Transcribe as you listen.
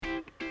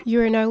You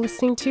are now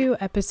listening to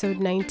episode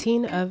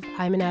 19 of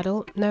I'm an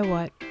Adult, Now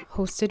What,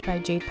 hosted by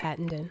Jade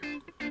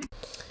Pattenden.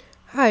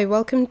 Hi,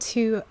 welcome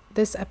to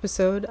this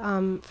episode.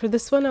 For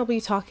this one, I'll be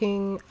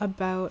talking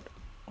about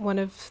one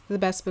of the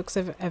best books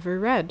I've ever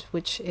read,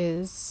 which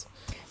is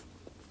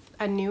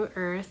A New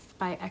Earth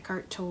by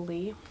Eckhart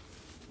Tolle,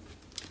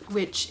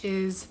 which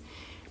is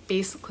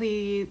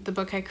basically the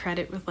book I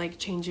credit with like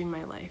changing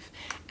my life.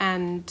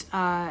 And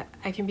I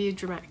can be a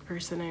dramatic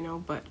person, I know,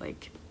 but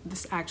like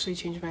this actually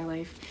changed my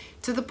life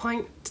to the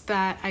point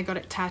that I got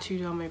it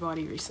tattooed on my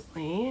body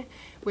recently,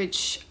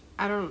 which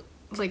I don't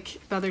like.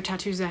 The other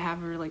tattoos I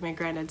have are like my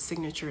granddad's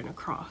signature and a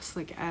cross.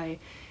 Like I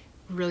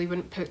really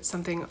wouldn't put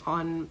something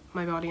on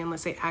my body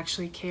unless I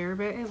actually care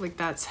about it. Like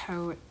that's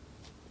how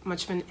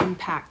much of an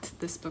impact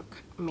this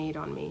book made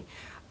on me.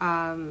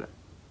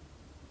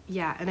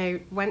 Yeah, and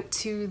I went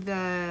to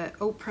the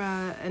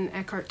Oprah and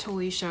Eckhart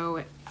Tolle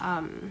show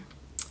I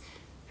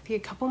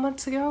think a couple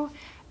months ago,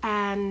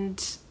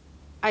 and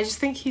I just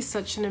think he's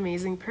such an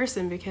amazing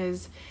person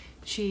because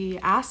she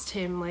asked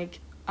him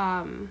like,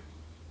 how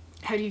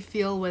do you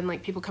feel when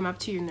like people come up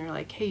to you and they're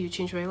like, hey, you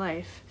changed my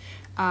life,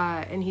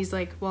 and he's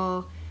like,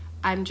 well,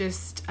 I'm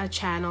just a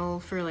channel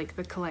for like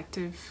the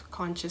collective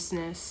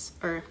consciousness,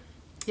 or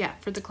yeah,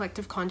 for the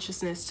collective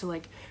consciousness to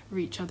like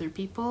reach other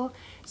people.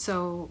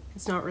 So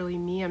it's not really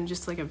me. I'm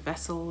just like a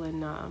vessel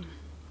and a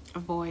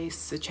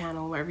voice, a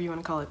channel, whatever you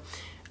want to call it,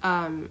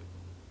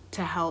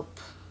 to help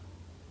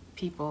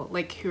people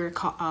like who are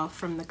cut off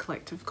from the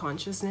collective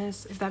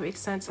consciousness, if that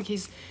makes sense. Like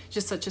he's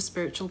just such a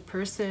spiritual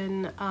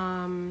person,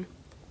 and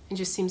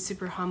just seems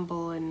super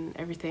humble and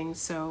everything.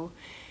 So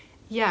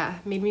yeah,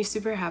 made me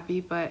super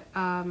happy. But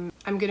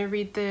I'm gonna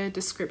read the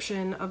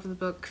description of the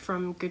book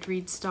from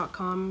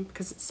goodreads.com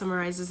because it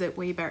summarizes it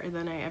way better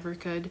than I ever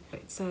could.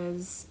 It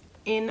says,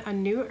 in A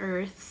New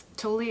Earth,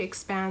 Tolle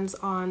expands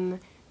on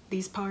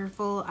these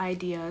powerful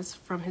ideas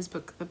from his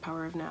book The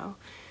Power of Now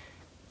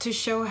to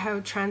show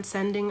how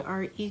transcending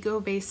our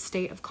ego-based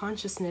state of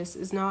consciousness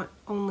is not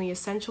only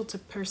essential to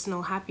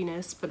personal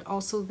happiness, but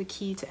also the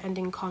key to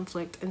ending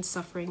conflict and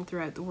suffering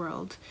throughout the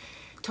world.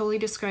 Tolle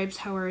describes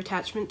how our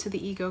attachment to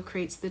the ego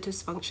creates the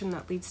dysfunction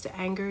that leads to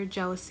anger,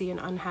 jealousy, and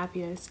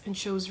unhappiness, and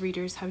shows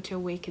readers how to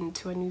awaken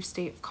to a new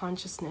state of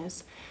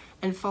consciousness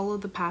and follow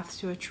the path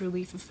to a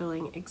truly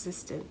fulfilling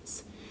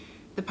existence.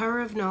 The Power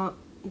of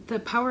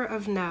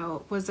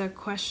Now was a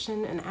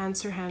question and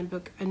answer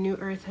handbook. A New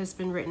Earth has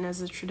been written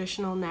as a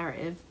traditional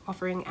narrative,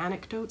 offering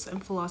anecdotes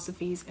and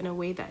philosophies in a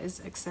way that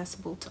is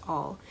accessible to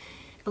all.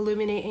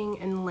 Illuminating,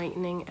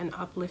 enlightening, and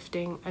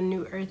uplifting, A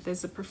New Earth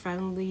is a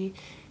profoundly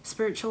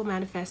spiritual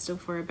manifesto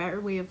for a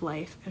better way of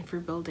life and for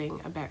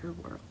building a better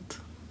world.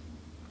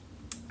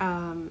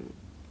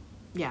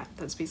 Yeah,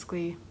 that's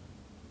basically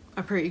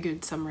a pretty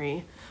good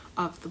summary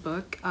of the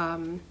book.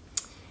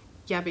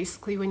 Yeah,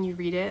 basically when you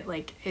read it,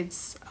 like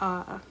it's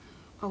a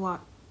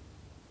lot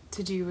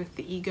to do with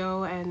the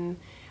ego, and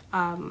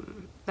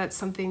that's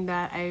something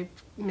that I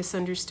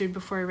misunderstood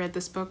before I read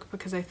this book,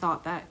 because I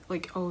thought that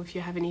like, oh, if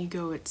you have an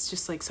ego, it's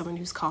just like someone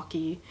who's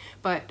cocky,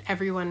 but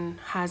everyone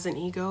has an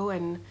ego,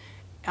 and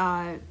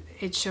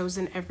it shows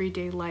in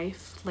everyday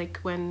life, like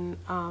when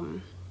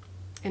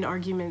in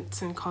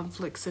arguments and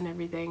conflicts and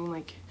everything,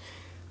 like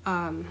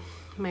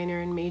minor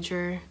and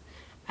major.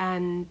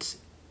 And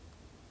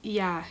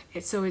yeah,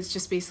 so it's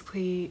just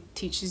basically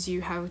teaches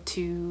you how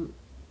to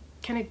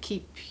kind of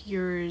keep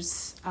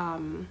yours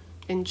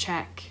in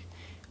check,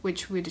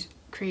 which would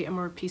create a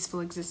more peaceful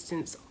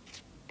existence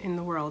in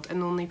the world.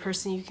 And the only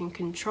person you can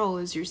control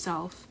is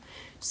yourself.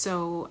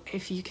 So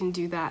if you can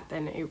do that,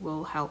 then it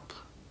will help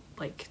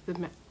like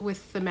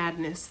with the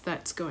madness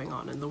that's going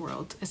on in the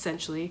world,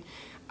 essentially,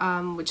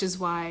 which is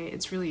why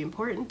it's really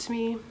important to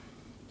me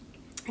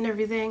and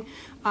everything.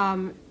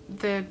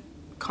 The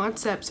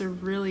concepts are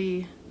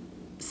really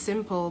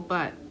simple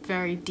but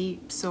very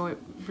deep, so it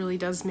really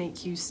does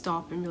make you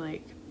stop and be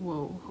like,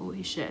 whoa,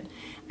 holy shit.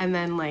 And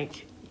then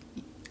like,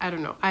 I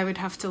don't know, I would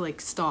have to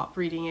like stop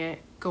reading it,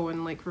 go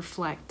and like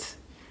reflect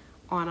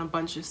on a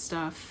bunch of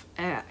stuff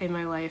in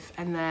my life,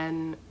 and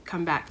then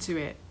come back to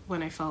it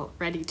when I felt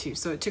ready to.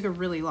 So it took a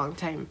really long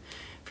time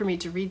for me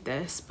to read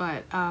this,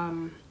 but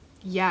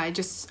yeah,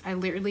 I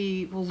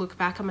literally will look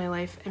back on my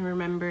life and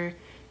remember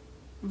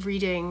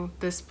reading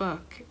this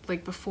book,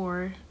 like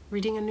before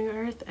reading A New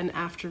Earth and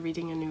after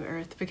reading A New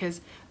Earth, because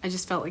I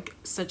just felt like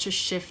such a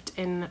shift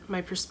in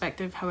my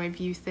perspective, how I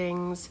view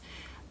things.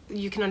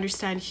 You can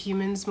understand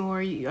humans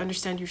more, you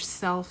understand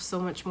yourself so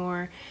much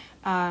more.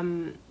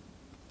 I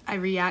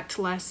react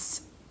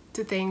less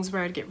to things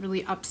where I'd get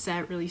really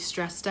upset, really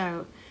stressed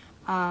out,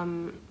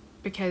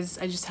 because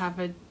I just have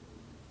a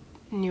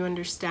new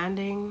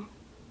understanding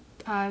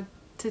to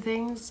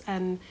things.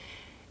 And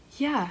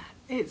yeah,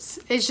 it's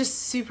just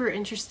super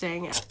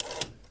interesting.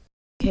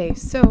 Okay,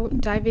 so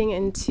diving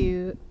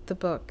into the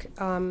book,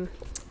 I'm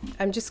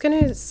just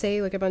gonna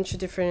say like a bunch of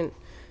different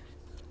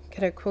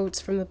kind of quotes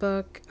from the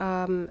book.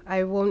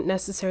 I won't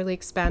necessarily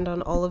expand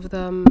on all of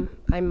them.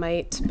 I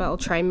might, but I'll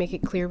try and make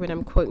it clear when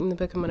I'm quoting the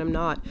book and when I'm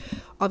not.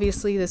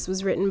 Obviously, this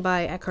was written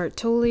by Eckhart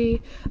Tolle,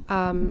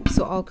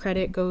 so all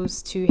credit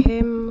goes to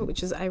him,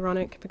 which is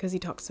ironic because he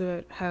talks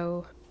about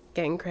how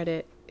getting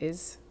credit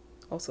is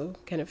also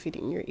kind of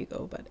feeding your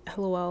ego, but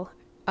lol.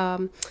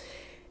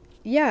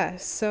 Yeah,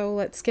 so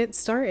let's get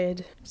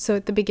started. So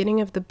at the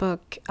beginning of the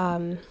book,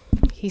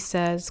 he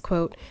says,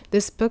 quote,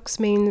 "This book's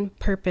main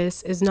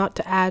purpose is not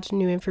to add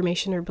new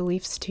information or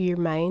beliefs to your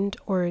mind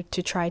or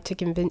to try to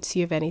convince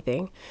you of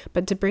anything,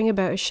 but to bring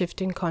about a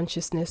shift in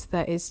consciousness,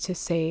 that is to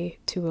say,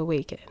 to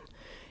awaken.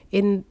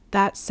 In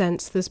that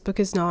sense, this book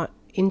is not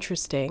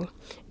interesting.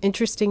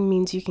 Interesting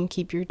means you can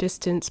keep your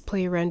distance,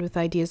 play around with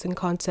ideas and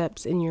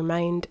concepts in your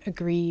mind,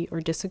 agree or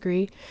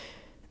disagree.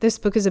 This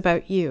book is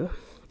about you.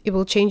 It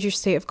will change your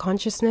state of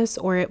consciousness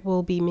or it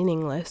will be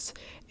meaningless.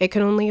 It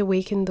can only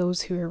awaken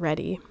those who are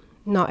ready.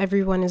 Not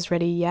everyone is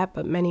ready yet,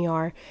 but many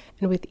are,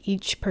 and with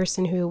each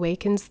person who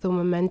awakens, the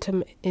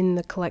momentum in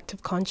the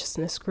collective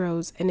consciousness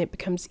grows and it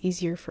becomes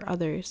easier for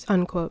others,"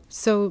 unquote.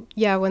 So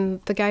yeah, when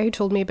the guy who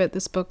told me about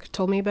this book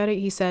told me about it,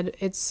 he said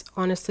it's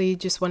honestly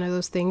just one of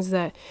those things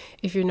that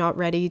if you're not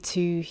ready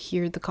to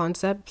hear the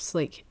concepts,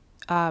 like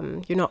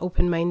you're not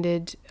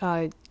open-minded,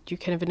 you're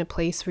kind of in a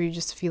place where you're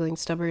just feeling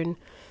stubborn,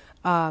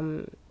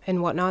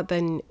 and whatnot,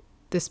 then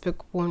this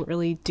book won't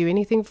really do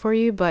anything for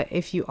you. But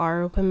if you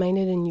are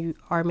open-minded and you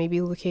are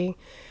maybe looking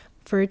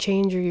for a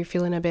change or you're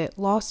feeling a bit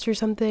lost or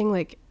something,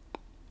 like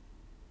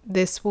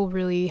this will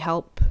really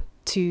help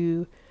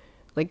to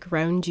like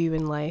ground you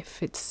in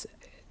life. It's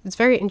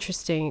very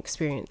interesting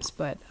experience,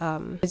 but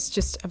it's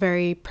just a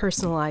very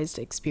personalized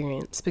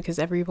experience because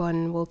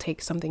everyone will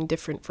take something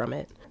different from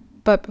it.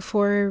 But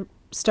before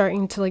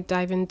starting to like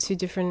dive into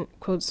different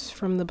quotes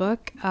from the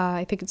book,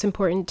 I think it's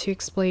important to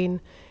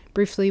explain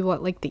briefly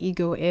what like the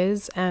ego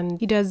is, and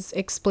he does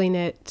explain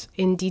it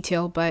in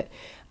detail, but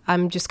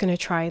I'm just going to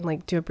try and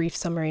like do a brief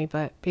summary.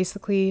 But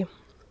basically,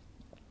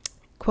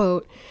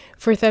 quote,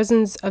 "For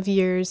thousands of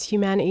years,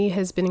 humanity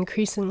has been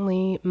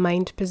increasingly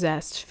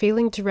mind-possessed,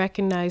 failing to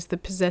recognize the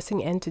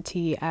possessing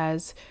entity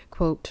as,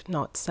 quote,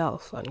 not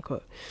self,"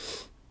 unquote.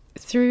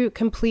 "Through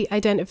complete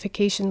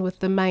identification with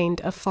the mind,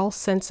 a false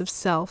sense of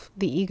self,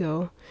 the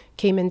ego,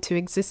 came into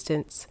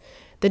existence.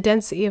 The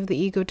density of the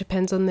ego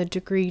depends on the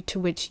degree to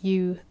which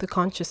you, the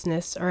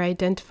consciousness, are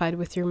identified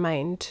with your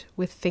mind,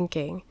 with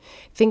thinking.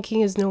 Thinking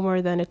is no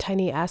more than a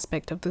tiny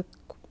aspect of the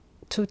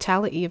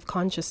totality of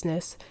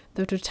consciousness,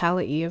 the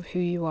totality of who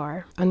you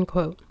are,"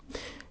 unquote.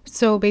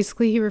 So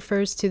basically he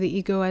refers to the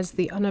ego as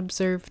the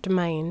unobserved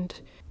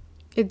mind.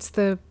 It's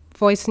the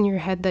voice in your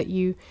head that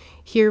you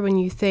hear when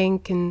you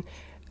think, and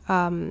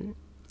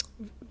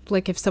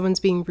like if someone's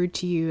being rude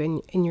to you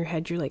and in your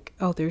head you're like,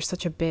 oh, they're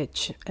such a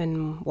bitch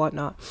and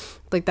whatnot,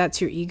 like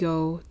that's your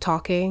ego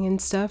talking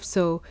and stuff.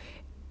 So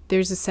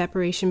there's a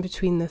separation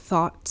between the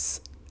thoughts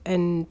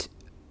and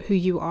who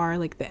you are,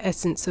 like the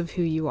essence of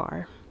who you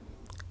are.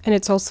 And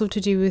it's also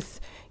to do with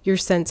your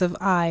sense of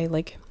I,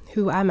 like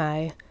who am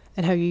I,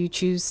 and how you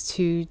choose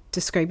to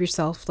describe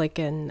yourself, like,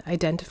 and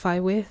identify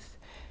with.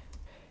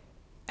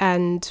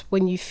 And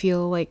when you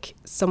feel like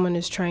someone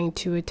is trying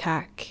to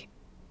attack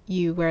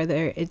you,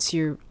 whether it's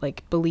your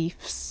like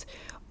beliefs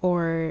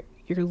or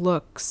your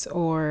looks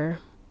or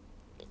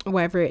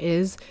whatever it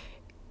is,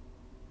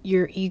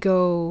 your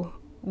ego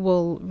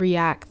will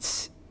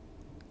react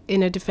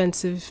in a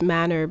defensive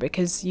manner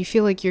because you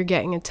feel like you're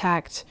getting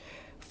attacked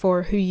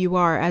for who you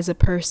are as a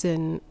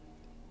person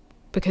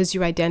because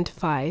you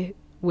identify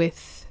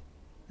with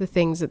the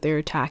things that they're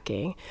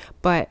attacking.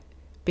 But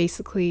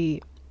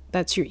basically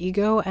that's your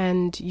ego,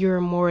 and you're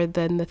more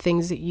than the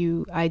things that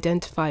you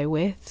identify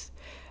with.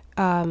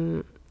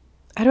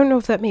 I don't know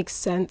if that makes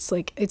sense.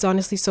 Like, it's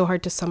honestly so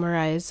hard to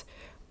summarize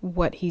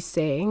what he's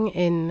saying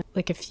in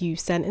like a few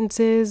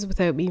sentences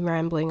without me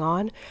rambling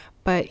on,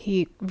 but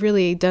he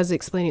really does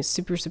explain it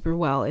super, super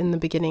well in the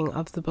beginning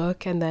of the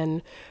book. And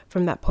then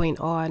from that point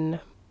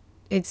on,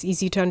 it's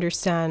easy to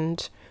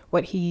understand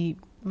what he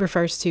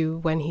refers to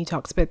when he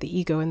talks about the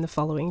ego in the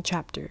following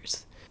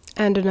chapters.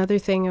 And another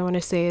thing I want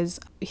to say is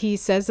he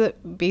says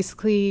that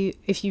basically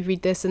if you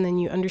read this and then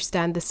you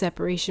understand the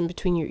separation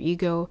between your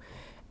ego,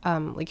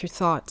 like your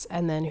thoughts,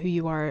 and then who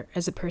you are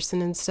as a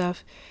person and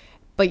stuff,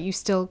 but you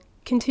still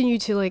continue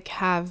to like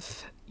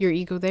have your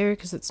ego there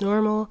because it's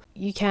normal.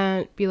 You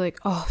can't be like,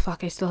 oh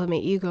fuck, I still have my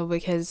ego,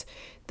 because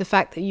the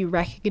fact that you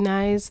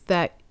recognize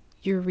that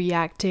you're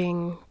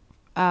reacting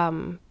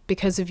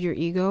because of your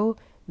ego,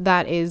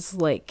 that is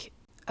like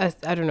a,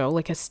 I don't know,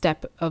 like a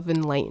step of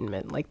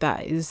enlightenment. Like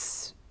that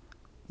is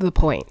the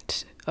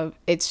point of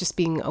it's just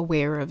being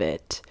aware of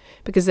it,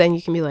 because then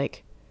you can be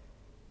like,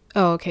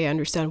 oh, okay, I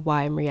understand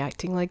why I'm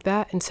reacting like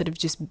that, instead of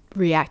just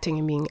reacting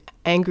and being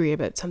angry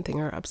about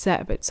something or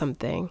upset about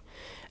something.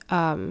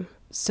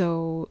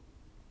 So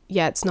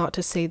yeah, it's not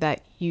to say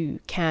that you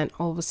can't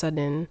all of a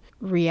sudden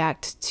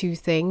react to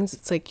things.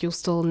 It's like you'll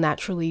still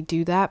naturally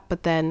do that,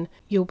 but then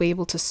you'll be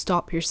able to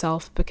stop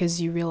yourself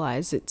because you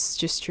realize it's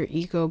just your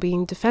ego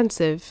being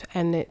defensive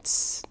and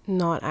it's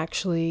not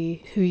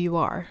actually who you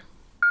are.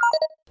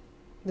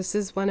 This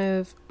is one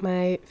of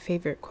my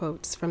favorite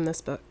quotes from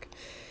this book,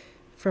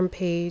 from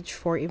page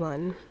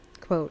 41.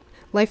 Quote,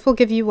 "Life will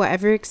give you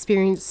whatever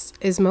experience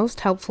is most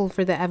helpful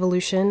for the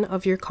evolution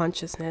of your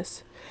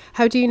consciousness.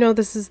 How do you know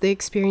this is the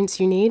experience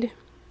you need?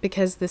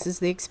 Because this is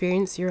the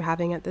experience you're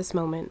having at this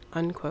moment."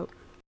 Unquote.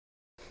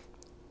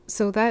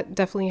 So that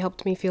definitely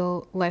helped me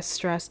feel less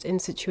stressed in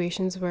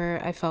situations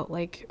where I felt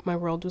like my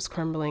world was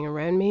crumbling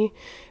around me,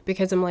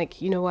 because I'm like,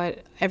 you know what,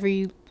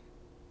 every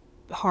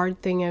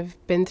hard thing I've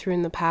been through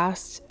in the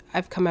past,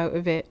 I've come out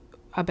of it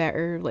a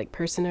better like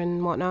person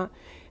and whatnot.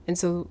 And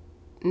so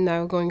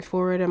now going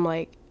forward, I'm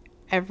like,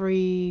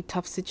 every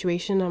tough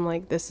situation, I'm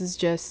like, this is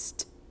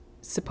just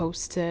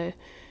supposed to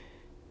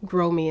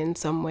grow me in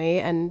some way,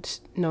 and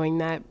knowing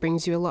that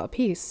brings you a lot of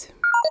peace.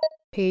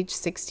 Page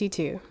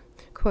 62.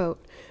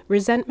 Quote,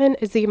 "Resentment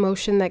is the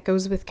emotion that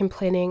goes with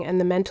complaining and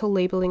the mental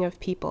labeling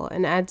of people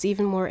and adds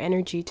even more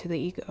energy to the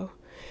ego.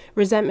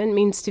 Resentment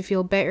means to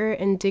feel bitter,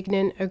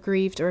 indignant,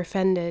 aggrieved, or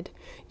offended.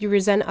 You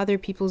resent other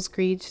people's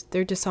greed,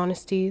 their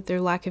dishonesty, their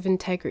lack of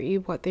integrity,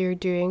 what they are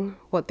doing,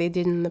 what they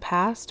did in the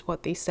past,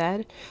 what they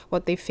said,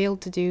 what they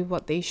failed to do,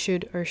 what they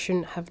should or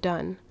shouldn't have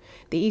done.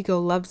 The ego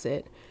loves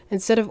it.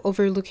 Instead of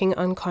overlooking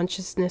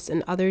unconsciousness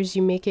in others,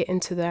 you make it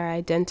into their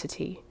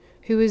identity.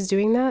 Who is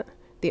doing that?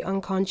 The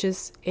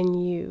unconscious in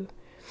you,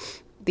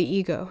 the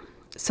ego.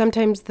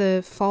 Sometimes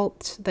the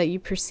fault that you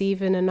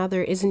perceive in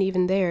another isn't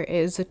even there. It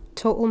is a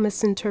total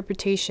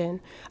misinterpretation,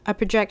 a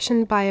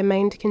projection by a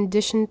mind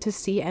conditioned to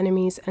see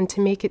enemies and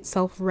to make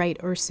itself right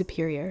or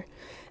superior.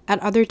 At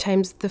other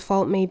times, the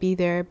fault may be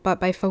there, but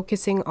by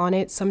focusing on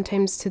it,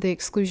 sometimes to the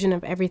exclusion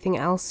of everything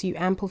else, you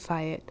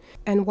amplify it.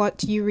 And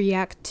what you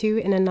react to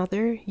in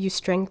another, you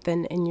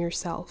strengthen in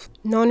yourself.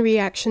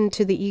 Non-reaction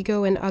to the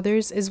ego in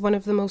others is one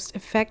of the most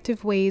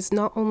effective ways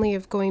not only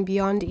of going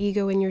beyond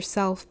ego in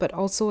yourself, but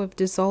also of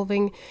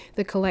dissolving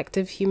the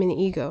collective human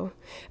ego.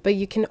 But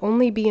you can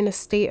only be in a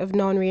state of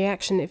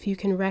non-reaction if you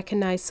can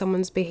recognize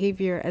someone's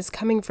behavior as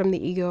coming from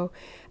the ego,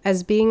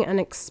 as being an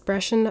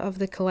expression of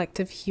the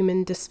collective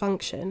human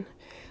dysfunction.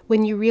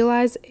 When you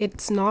realize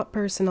it's not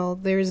personal,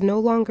 there is no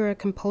longer a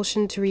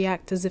compulsion to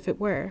react as if it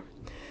were.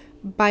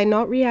 By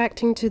not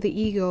reacting to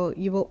the ego,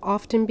 you will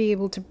often be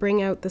able to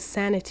bring out the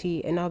sanity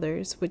in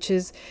others, which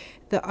is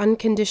the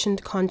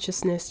unconditioned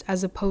consciousness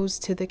as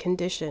opposed to the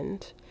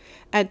conditioned.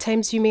 At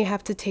times, you may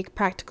have to take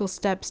practical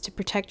steps to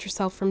protect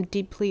yourself from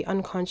deeply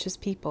unconscious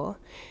people.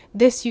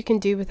 This you can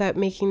do without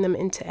making them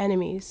into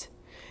enemies.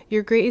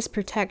 Your greatest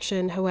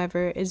protection,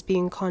 however, is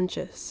being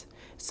conscious.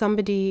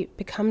 Somebody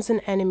becomes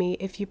an enemy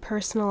if you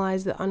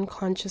personalize the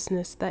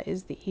unconsciousness that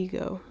is the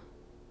ego.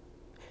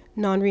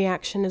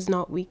 Non-reaction is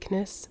not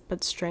weakness,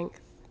 but strength.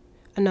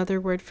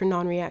 Another word for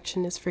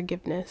non-reaction is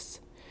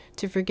forgiveness.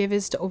 To forgive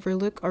is to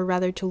overlook, or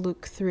rather to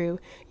look through.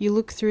 You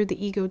look through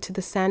the ego to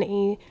the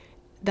sanity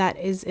that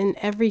is in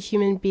every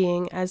human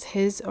being as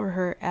his or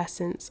her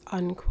essence."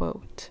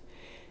 Unquote.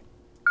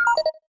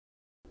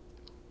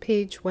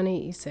 Page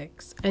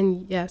 186.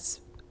 And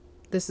yes,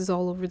 this is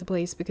all over the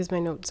place because my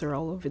notes are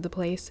all over the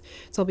place,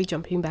 so I'll be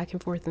jumping back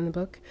and forth in the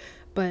book.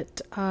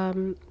 But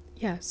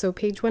so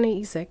page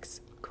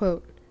 186,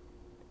 quote,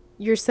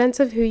 "Your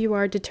sense of who you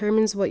are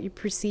determines what you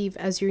perceive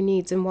as your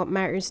needs and what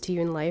matters to you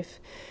in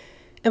life.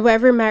 And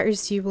whatever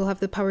matters to you will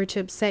have the power to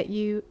upset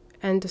you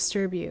and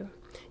disturb you.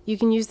 You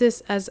can use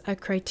this as a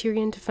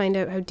criterion to find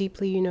out how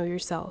deeply you know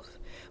yourself.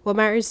 What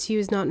matters to you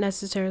is not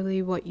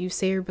necessarily what you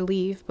say or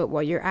believe, but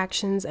what your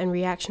actions and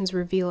reactions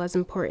reveal as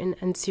important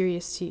and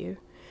serious to you.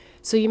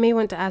 So you may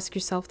want to ask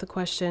yourself the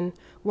question,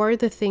 what are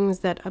the things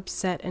that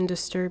upset and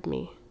disturb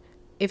me?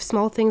 If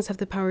small things have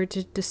the power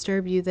to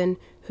disturb you, then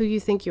who you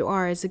think you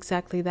are is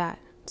exactly that,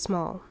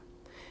 small.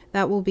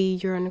 That will be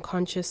your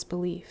unconscious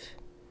belief.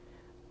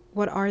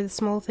 What are the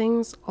small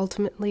things?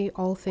 Ultimately,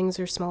 all things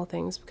are small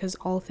things because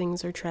all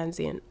things are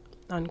transient."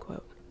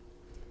 Unquote.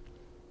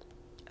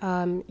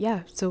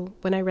 So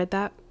when I read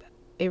that,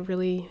 it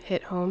really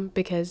hit home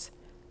because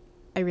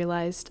I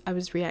realized I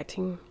was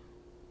reacting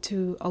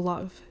to a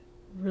lot of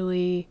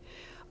really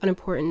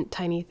unimportant,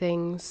 tiny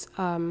things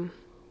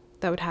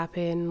that would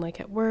happen, like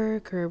at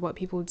work or what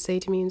people would say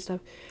to me and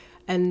stuff.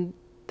 And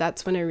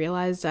that's when I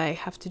realized I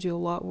have to do a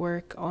lot of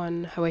work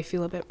on how I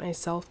feel about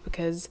myself,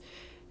 because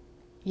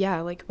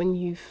like when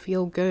you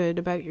feel good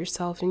about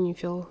yourself and you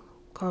feel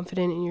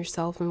confident in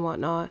yourself and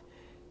whatnot,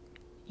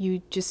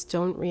 you just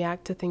don't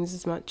react to things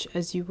as much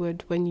as you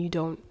would when you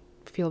don't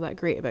feel that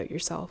great about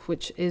yourself,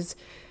 which is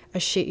a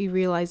shitty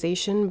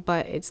realization,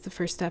 but it's the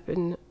first step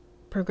in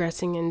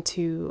progressing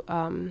into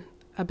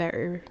a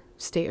better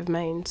state of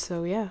mind.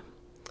 So yeah.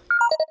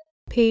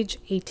 Page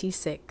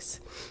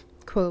 86.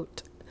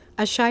 Quote,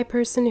 A shy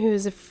person who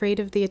is afraid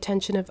of the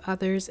attention of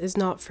others is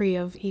not free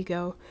of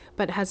ego,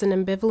 but has an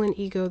ambivalent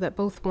ego that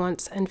both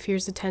wants and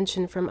fears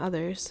attention from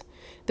others.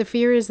 The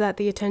fear is that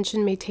the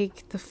attention may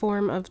take the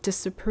form of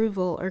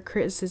disapproval or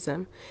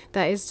criticism,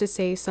 that is to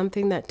say,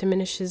 something that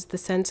diminishes the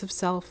sense of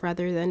self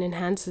rather than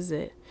enhances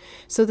it.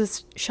 So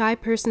the shy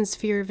person's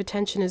fear of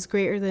attention is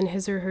greater than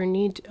his or her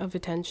need of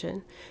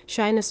attention.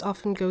 Shyness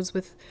often goes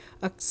with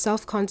a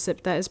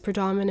self-concept that is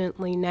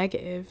predominantly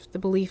negative, the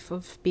belief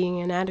of being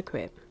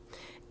inadequate.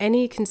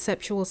 Any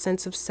conceptual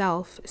sense of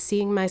self,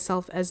 seeing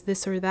myself as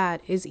this or that,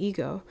 is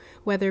ego,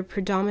 whether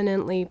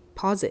predominantly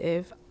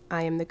positive,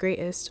 I am the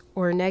greatest,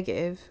 or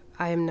negative,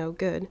 I am no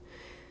good.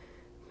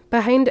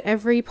 Behind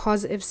every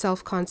positive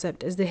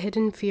self-concept is the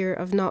hidden fear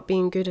of not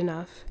being good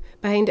enough.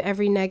 Behind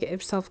every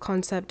negative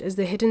self-concept is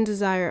the hidden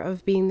desire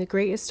of being the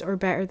greatest or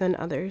better than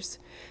others.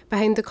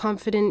 Behind the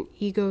confident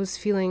ego's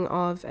feeling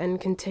of and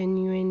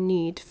continuing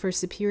need for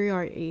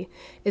superiority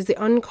is the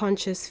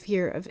unconscious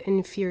fear of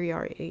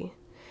inferiority.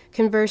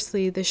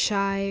 Conversely, the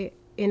shy,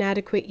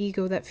 inadequate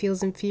ego that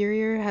feels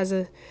inferior has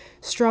a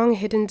strong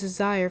hidden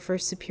desire for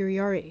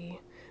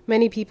superiority.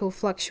 Many people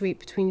fluctuate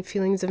between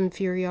feelings of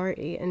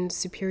inferiority and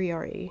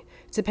superiority,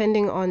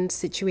 depending on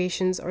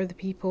situations or the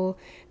people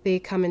they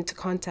come into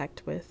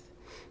contact with.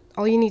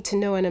 All you need to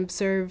know and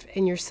observe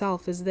in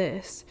yourself is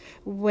this: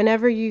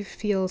 whenever you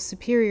feel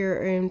superior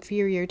or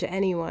inferior to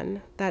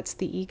anyone, that's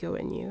the ego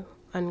in you,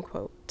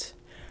 unquote.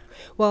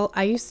 Well,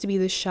 I used to be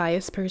the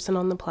shyest person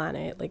on the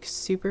planet, like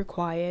super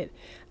quiet,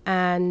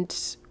 and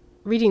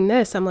reading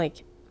this, I'm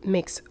like,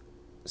 makes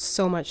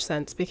so much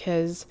sense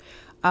because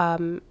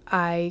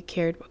I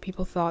cared what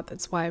people thought.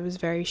 That's why I was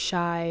very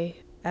shy.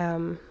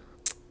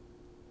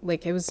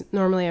 Like,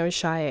 normally I was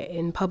shy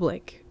in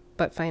public,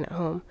 but fine at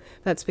home.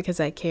 That's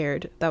because I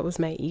cared. That was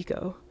my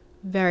ego.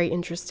 Very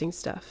interesting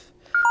stuff.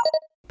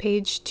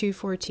 Page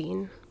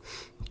 214.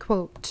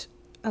 Quote,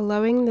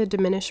 allowing the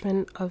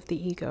diminishment of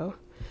the ego.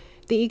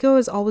 The ego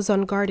is always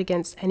on guard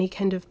against any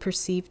kind of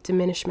perceived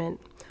diminishment.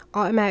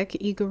 Automatic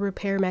ego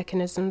repair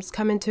mechanisms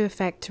come into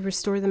effect to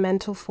restore the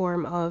mental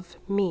form of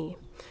me.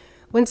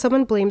 When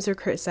someone blames or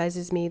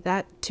criticizes me,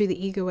 that to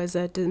the ego is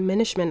a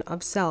diminishment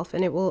of self,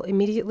 and it will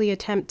immediately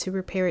attempt to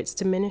repair its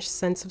diminished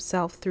sense of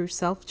self through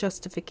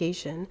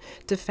self-justification,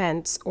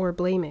 defense, or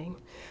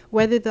blaming.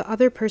 Whether the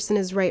other person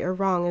is right or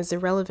wrong is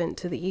irrelevant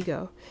to the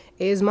ego.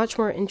 It is much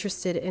more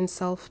interested in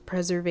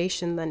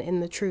self-preservation than in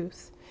the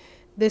truth.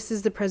 This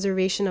is the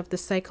preservation of the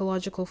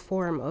psychological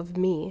form of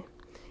me.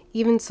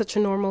 Even such a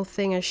normal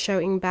thing as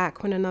shouting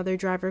back when another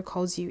driver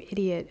calls you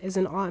idiot is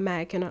an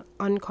automatic and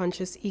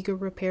unconscious ego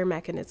repair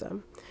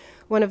mechanism.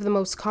 One of the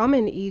most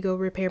common ego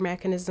repair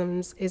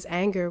mechanisms is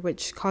anger,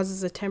 which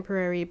causes a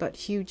temporary but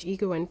huge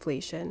ego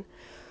inflation.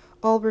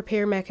 All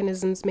repair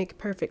mechanisms make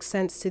perfect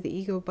sense to the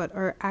ego but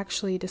are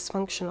actually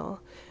dysfunctional.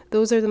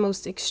 Those are the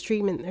most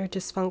extreme in their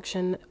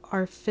dysfunction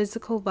are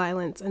physical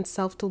violence and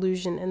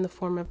self-delusion in the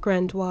form of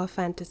grandiose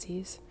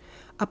fantasies.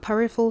 A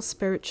powerful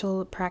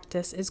spiritual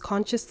practice is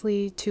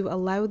consciously to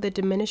allow the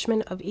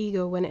diminishment of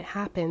ego when it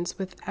happens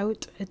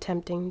without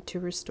attempting to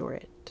restore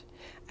it.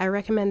 I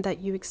recommend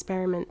that you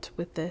experiment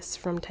with this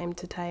from time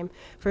to time.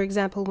 For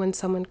example, when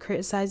someone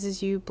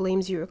criticizes you,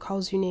 blames you, or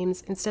calls you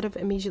names, instead of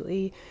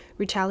immediately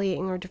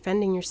retaliating or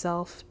defending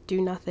yourself, do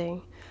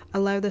nothing.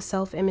 Allow the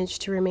self-image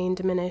to remain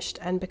diminished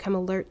and become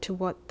alert to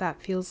what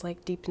that feels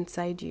like deep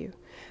inside you.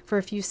 For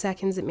a few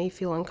seconds it may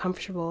feel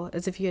uncomfortable,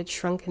 as if you had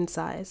shrunk in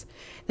size.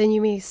 Then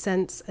you may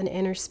sense an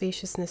inner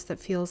spaciousness that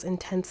feels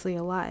intensely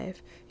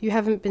alive. You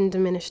haven't been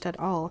diminished at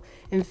all.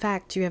 In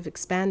fact, you have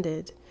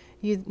expanded.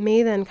 You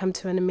may then come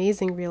to an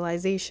amazing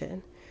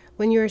realization.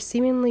 When you are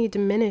seemingly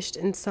diminished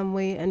in some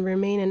way and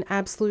remain in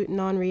absolute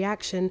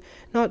non-reaction,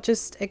 not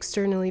just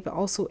externally but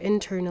also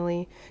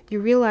internally, you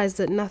realize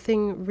that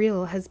nothing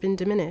real has been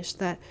diminished,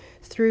 that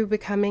through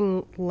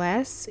becoming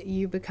less,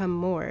 you become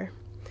more.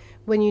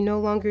 When you no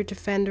longer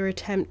defend or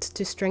attempt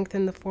to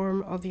strengthen the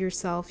form of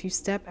yourself, you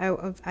step out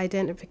of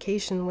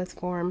identification with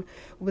form,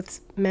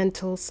 with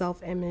mental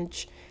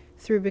self-image.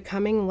 Through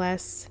becoming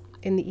less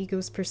in the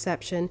ego's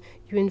perception,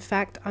 you in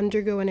fact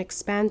undergo an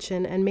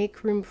expansion and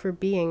make room for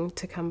being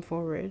to come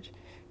forward.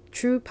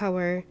 True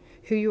power,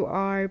 who you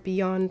are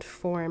beyond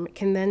form,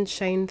 can then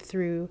shine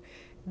through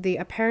the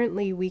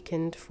apparently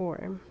weakened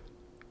form.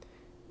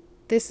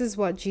 This is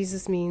what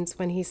Jesus means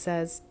when he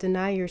says,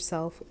 deny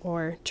yourself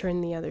or turn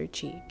the other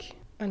cheek,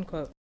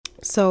 unquote.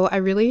 So I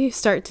really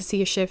start to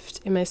see a shift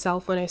in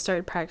myself when I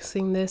started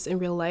practicing this in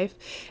real life.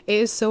 It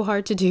is so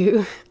hard to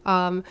do.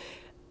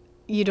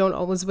 You don't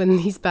always win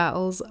these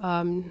battles,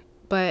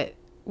 but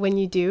when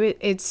you do,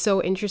 it's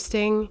so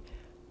interesting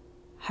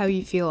how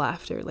you feel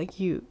after. Like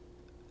you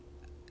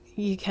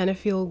kind of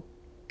feel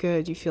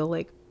good. You feel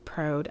like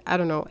proud. I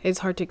don't know. It's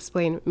hard to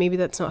explain. Maybe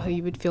that's not how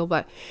you would feel,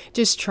 but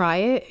just try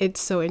it.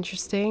 It's so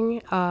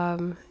interesting.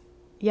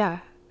 Yeah,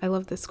 I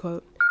love this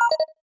quote.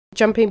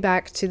 Jumping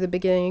back to the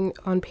beginning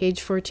on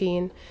page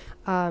 14,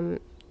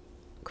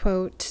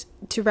 quote,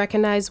 To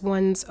recognize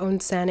one's own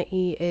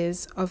sanity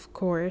is, of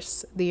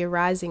course, the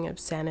arising of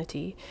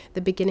sanity,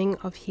 the beginning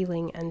of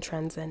healing and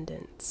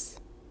transcendence.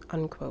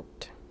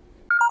 Unquote.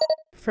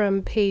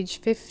 From page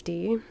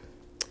 50,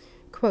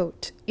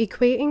 quote,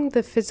 equating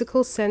the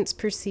physical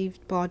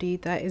sense-perceived body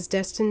that is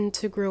destined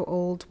to grow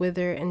old,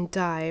 wither, and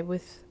die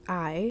with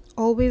I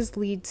always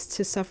leads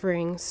to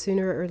suffering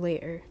sooner or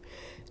later.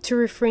 To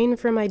refrain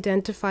from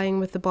identifying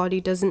with the body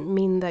doesn't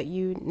mean that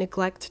you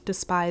neglect,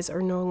 despise,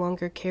 or no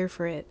longer care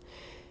for it.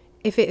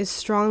 If it is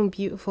strong,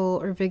 beautiful,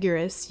 or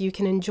vigorous, you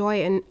can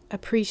enjoy and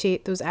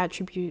appreciate those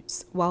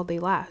attributes while they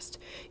last.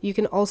 You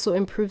can also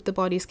improve the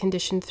body's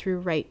condition through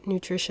right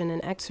nutrition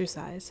and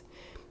exercise.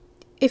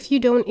 If you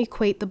don't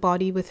equate the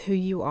body with who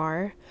you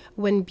are,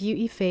 when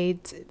beauty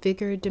fades,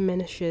 vigor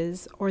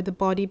diminishes, or the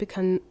body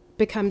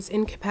becomes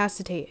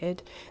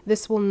incapacitated,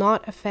 this will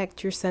not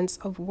affect your sense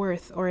of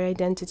worth or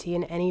identity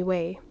in any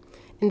way.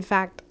 In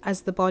fact,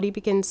 as the body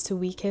begins to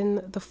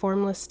weaken, the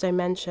formless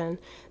dimension,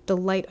 the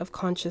light of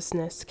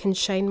consciousness, can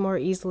shine more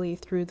easily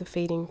through the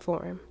fading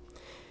form.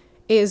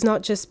 It is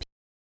not just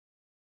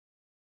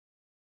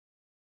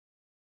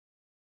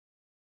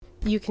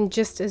you can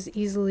just as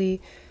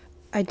easily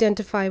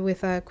identify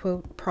with a,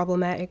 quote,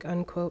 problematic,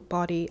 unquote,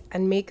 body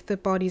and make the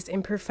body's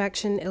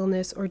imperfection,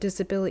 illness, or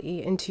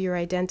disability into your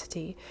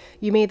identity.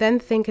 You may then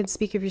think and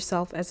speak of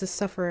yourself as a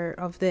sufferer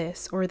of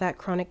this or that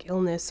chronic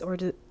illness or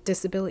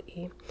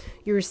disability.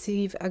 You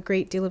receive a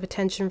great deal of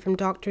attention from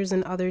doctors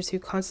and others who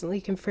constantly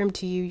confirm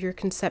to you your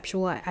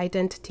conceptual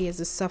identity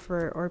as a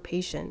sufferer or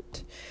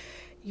patient.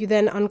 You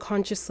then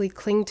unconsciously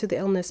cling to the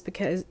illness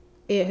because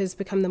it has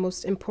become the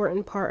most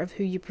important part of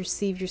who you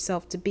perceive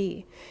yourself to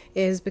be.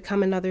 It has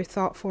become another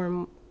thought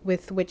form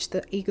with which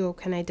the ego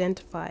can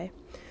identify.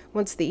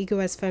 Once the ego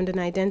has found an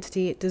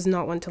identity, it does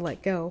not want to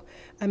let go.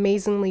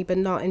 Amazingly, but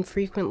not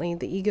infrequently,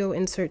 the ego,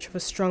 in search of a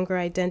stronger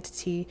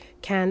identity,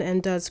 can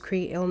and does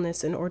create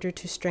illness in order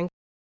to strengthen.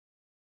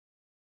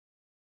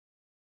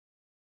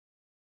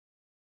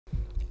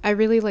 I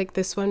really like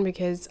this one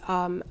because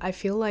I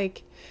feel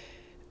like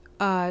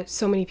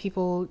so many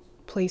people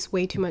place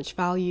way too much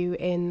value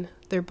in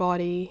their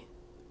body,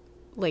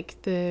 like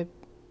the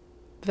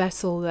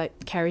vessel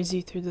that carries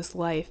you through this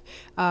life.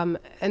 And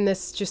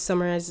this just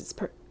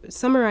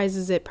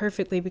summarizes it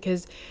perfectly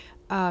because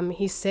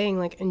he's saying,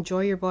 like,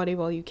 enjoy your body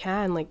while you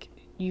can. Like,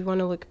 you want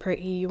to look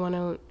pretty, you want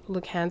to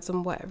look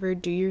handsome, whatever,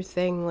 do your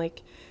thing.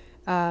 Like,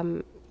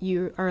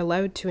 you are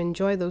allowed to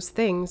enjoy those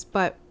things,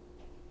 but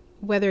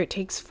whether it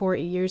takes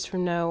 40 years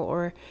from now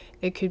or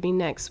it could be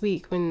next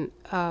week when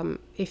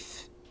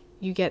if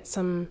you get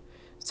some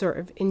sort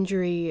of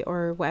injury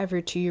or whatever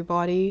to your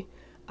body,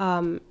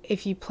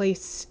 if you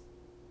place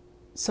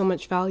so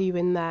much value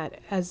in that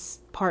as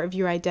part of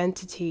your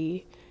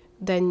identity,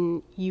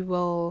 then you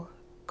will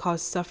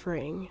cause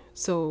suffering.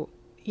 So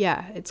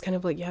yeah, it's kind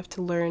of like you have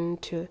to learn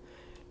to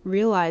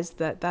realize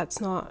that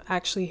that's not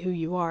actually who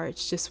you are.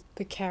 It's just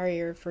the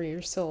carrier for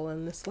your soul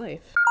in this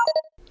life.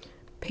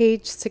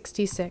 Page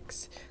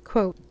 66,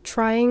 quote,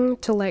 trying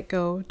to let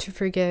go, to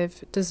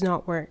forgive, does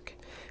not work.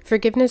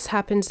 Forgiveness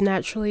happens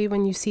naturally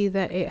when you see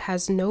that it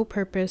has no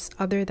purpose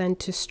other than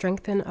to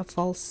strengthen a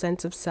false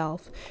sense of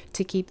self,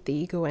 to keep the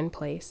ego in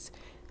place.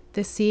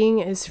 The seeing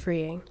is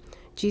freeing.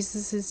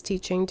 Jesus'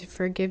 teaching to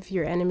forgive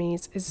your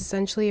enemies is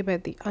essentially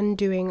about the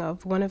undoing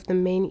of one of the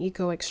main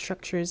egoic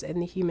structures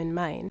in the human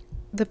mind.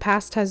 The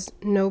past has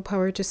no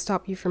power to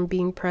stop you from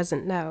being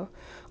present now.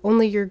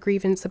 Only your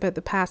grievance about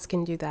the past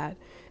can do that.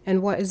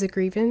 And what is a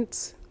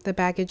grievance? The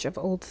baggage of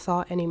old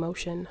thought and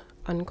emotion,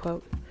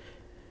 unquote.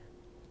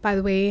 By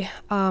the way,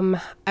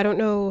 I don't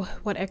know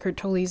what Eckhart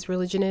Tolle's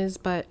religion is,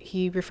 but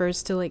he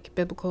refers to like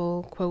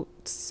biblical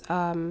quotes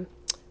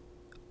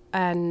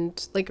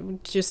and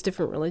like just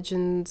different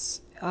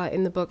religions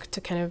in the book to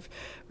kind of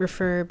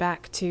refer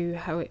back to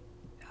how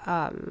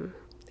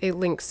it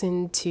links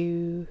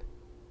into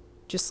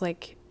just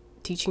like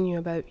teaching you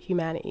about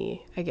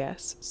humanity, I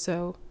guess.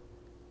 So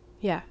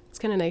yeah, it's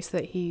kind of nice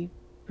that he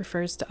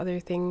refers to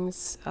other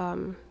things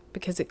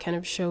because it kind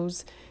of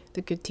shows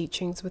the good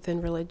teachings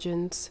within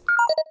religions.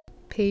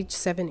 Page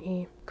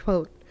 70,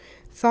 quote,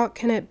 thought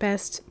can at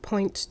best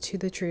point to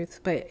the truth,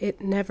 but it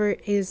never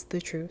is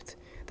the truth.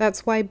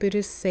 That's why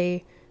Buddhists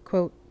say,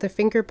 quote, the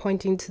finger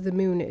pointing to the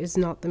moon is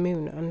not the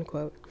moon,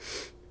 unquote.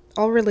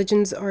 All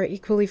religions are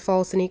equally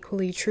false and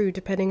equally true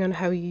depending on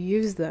how you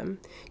use them.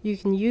 You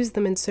can use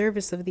them in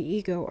service of the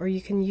ego, or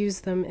you can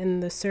use them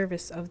in the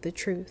service of the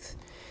truth.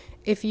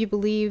 If you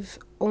believe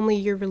only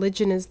your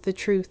religion is the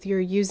truth, you're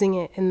using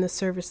it in the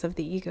service of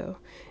the ego.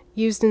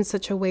 Used in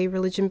such a way,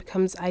 religion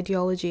becomes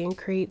ideology and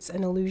creates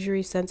an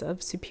illusory sense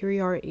of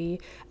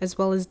superiority, as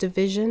well as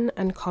division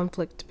and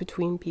conflict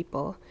between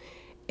people.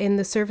 In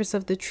the service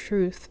of the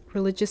truth,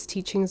 religious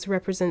teachings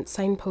represent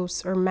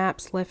signposts or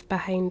maps left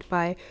behind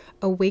by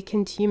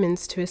awakened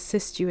humans to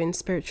assist you in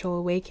spiritual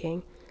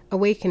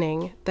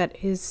awakening, that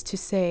is to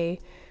say,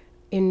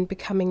 in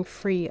becoming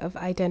free of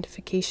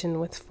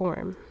identification with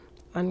form,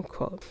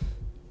 unquote.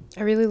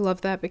 I really love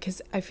that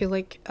because I feel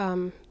like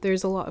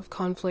there's a lot of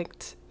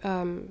conflict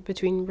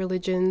between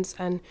religions,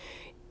 and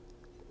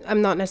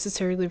I'm not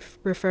necessarily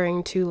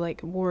referring to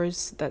like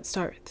wars that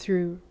start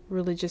through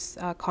religious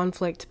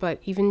conflict, but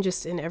even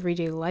just in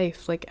everyday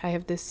life. Like I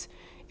have this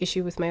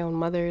issue with my own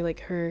mother,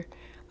 like her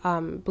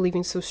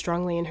believing so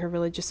strongly in her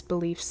religious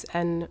beliefs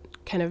and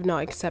kind of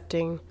not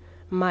accepting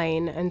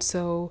mine. And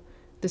so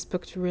this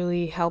book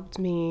really helped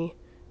me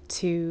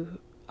to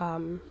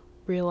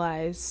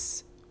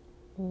realize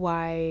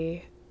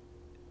why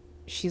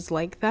she's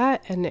like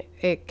that, and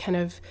it kind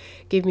of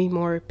gave me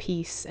more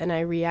peace, and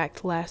I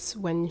react less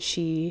when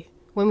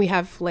we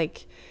have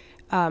like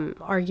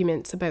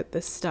arguments about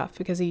this stuff,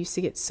 because I used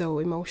to get so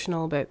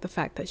emotional about the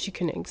fact that she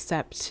couldn't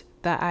accept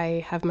that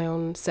I have my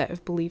own set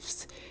of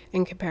beliefs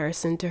in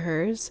comparison to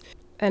hers.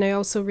 And I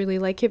also really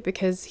like it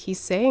because he's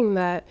saying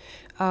that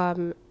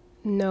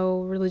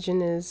no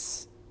religion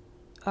is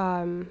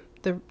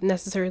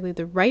necessarily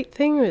the right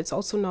thing, but it's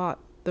also not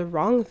the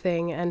wrong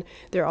thing, and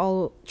they're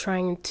all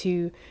trying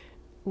to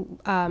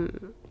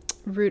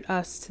root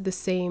us to the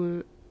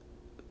same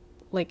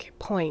like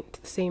point,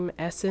 the same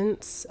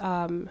essence.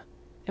 And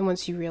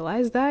once you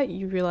realize that,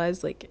 you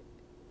realize like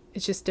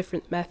it's just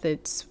different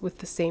methods with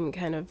the same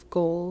kind of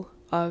goal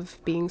of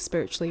being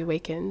spiritually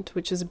awakened,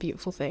 which is a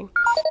beautiful thing.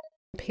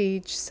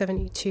 Page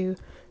 72,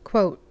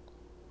 quote,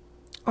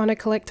 "On a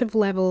collective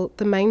level,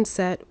 the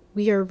mindset,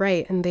 we are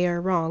right and they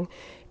are wrong,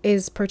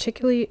 is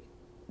particularly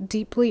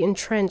deeply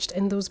entrenched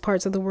in those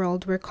parts of the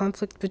world where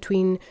conflict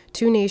between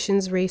two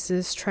nations,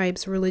 races,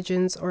 tribes,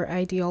 religions, or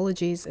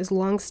ideologies is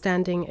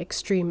long-standing,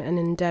 extreme, and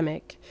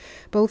endemic.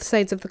 Both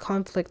sides of the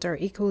conflict are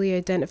equally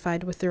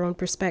identified with their own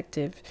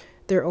perspective,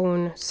 their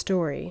own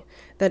story,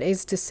 that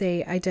is to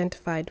say,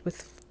 identified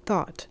with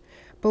thought.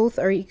 Both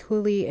are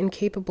equally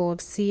incapable of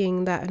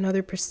seeing that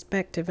another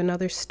perspective,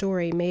 another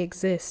story may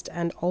exist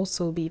and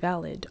also be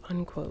valid,"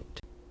 unquote.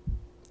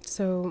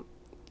 So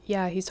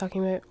yeah, he's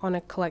talking about on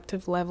a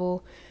collective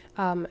level,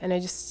 and I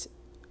just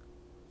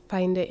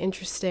find it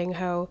interesting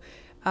how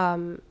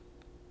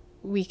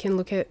we can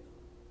look at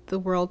the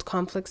world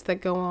conflicts that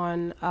go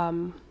on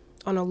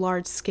a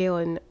large scale,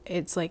 and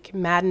it's like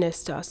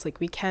madness to us. Like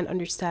we can't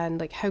understand,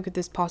 like, how could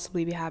this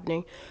possibly be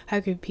happening? How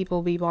could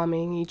people be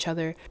bombing each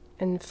other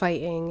and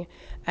fighting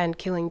and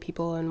killing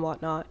people and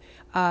whatnot?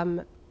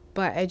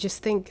 But I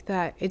just think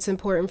that it's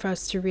important for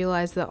us to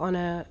realize that on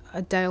a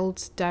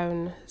dialed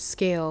down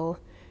scale,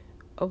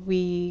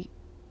 we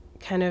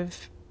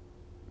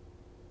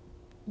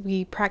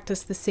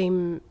practice the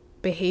same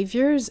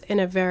behaviors in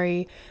a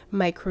very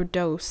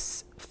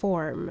microdose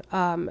form,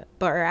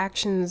 but our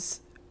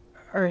actions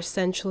are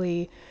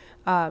essentially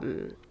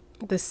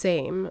the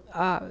same.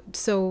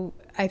 So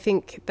I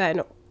think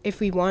that if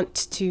we want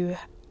to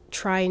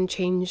try and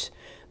change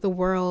the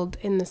world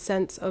in the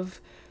sense of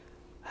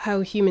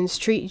how humans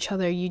treat each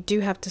other, you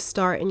do have to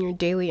start in your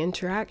daily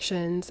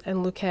interactions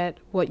and look at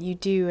what you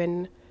do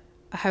and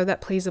how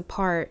that plays a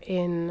part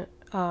in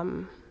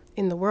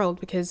the world,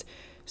 because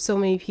so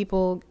many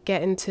people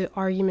get into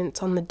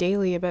arguments on the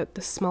daily about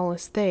the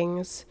smallest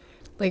things.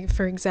 Like,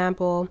 for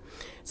example,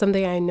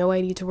 something I know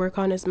I need to work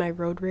on is my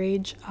road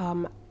rage.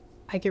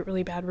 I get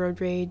really bad road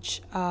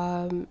rage,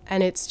 and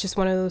it's just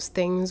one of those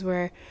things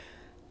where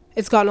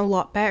it's gotten a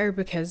lot better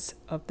because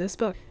of this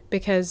book.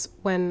 Because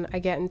when I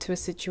get into a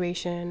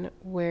situation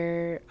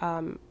where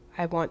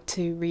I want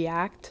to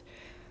react,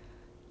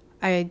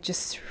 I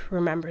just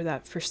remember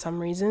that for some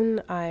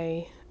reason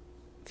I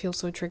feel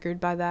so triggered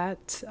by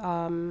that,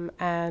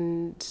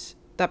 and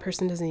that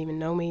person doesn't even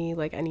know me.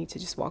 Like, I need to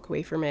just walk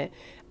away from it.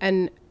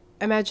 And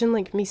imagine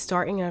like me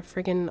starting a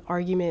friggin'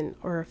 argument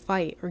or a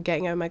fight, or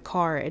getting out of my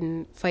car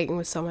and fighting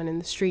with someone in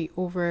the street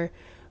over,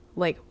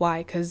 like, why?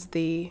 Because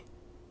they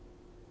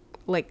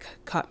like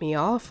cut me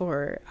off,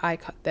 or I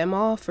cut them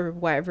off, or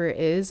whatever it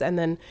is, and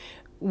then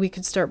we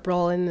could start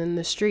brawling in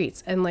the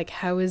streets. And like,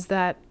 how is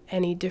that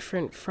any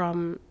different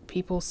from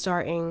people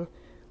starting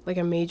like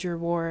a major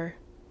war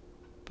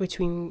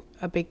between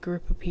a big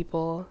group of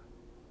people?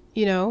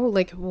 You know,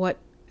 like, what?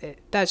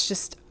 That's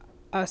just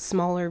a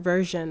smaller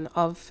version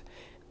of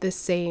the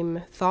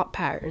same thought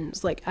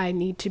patterns. Like, I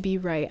need to be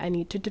right, I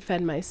need to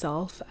defend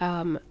myself.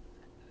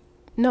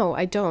 No,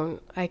 I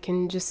don't. I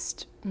can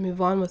just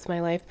move on with my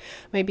life.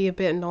 Might be a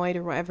bit annoyed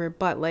or whatever,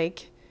 but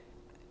like,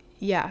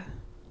 yeah,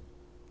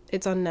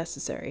 it's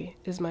unnecessary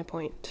is my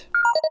point.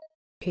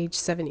 Page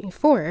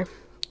 74,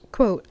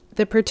 quote,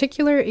 "The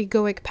particular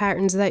egoic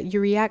patterns that you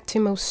react to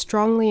most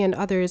strongly in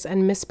others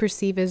and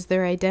misperceive as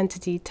their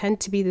identity tend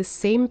to be the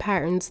same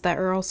patterns that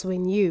are also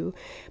in you,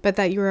 but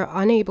that you are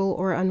unable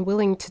or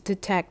unwilling to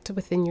detect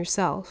within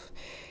yourself.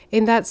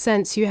 In that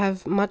sense, you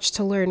have much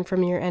to learn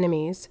from your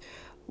enemies.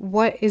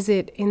 What is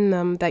it in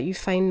them that you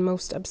find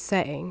most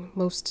upsetting,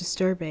 most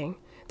disturbing?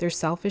 Their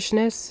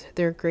selfishness,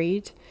 their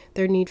greed,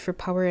 their need for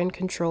power and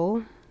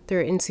control,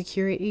 their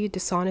insecurity,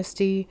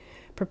 dishonesty,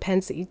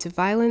 propensity to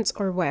violence,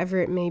 or whatever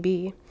it may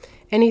be.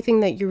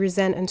 Anything that you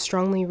resent and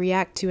strongly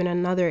react to in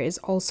another is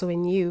also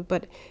in you,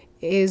 but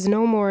is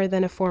no more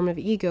than a form of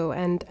ego,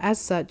 and as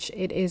such,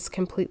 it is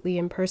completely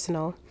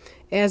impersonal.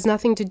 It has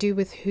nothing to do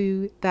with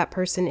who that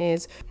person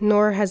is,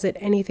 nor has it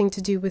anything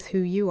to do with who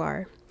you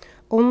are.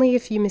 Only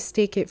if you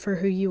mistake it for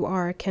who you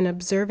are can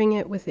observing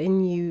it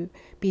within you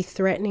be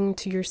threatening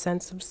to your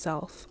sense of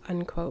self,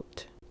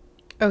 unquote.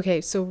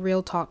 Okay, so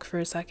real talk for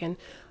a second.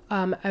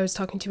 I was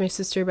talking to my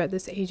sister about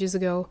this ages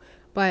ago,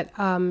 but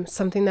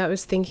something that I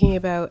was thinking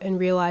about and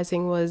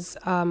realizing was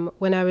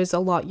when I was a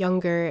lot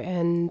younger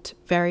and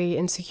very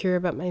insecure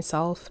about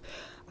myself,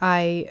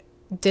 I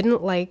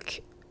didn't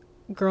like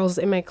girls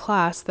in my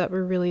class that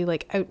were really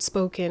like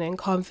outspoken and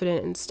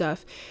confident and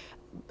stuff.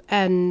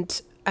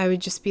 And I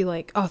would just be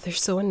like, oh, they're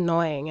so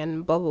annoying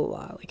and blah, blah,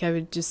 blah. Like I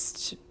would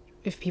just,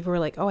 if people were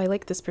like, oh, I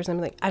like this person,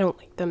 I'm like, I don't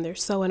like them. They're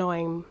so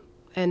annoying.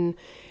 And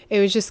it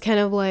was just kind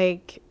of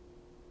like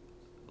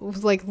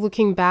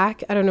looking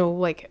back, I don't know,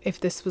 like if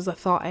this was a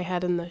thought I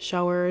had in the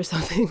shower or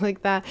something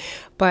like that,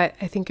 but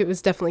I think it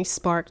was definitely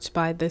sparked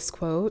by this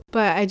quote.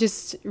 But I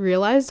just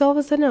realized all of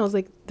a sudden, I was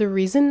like, the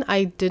reason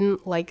I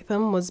didn't like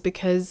them was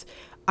because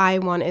I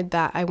wanted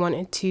that. I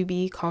wanted to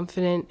be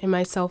confident in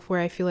myself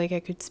where I feel like I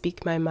could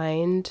speak my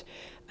mind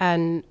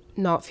and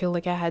not feel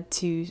like I had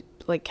to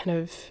like kind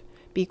of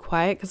be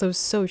quiet, because I was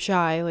so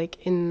shy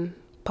like in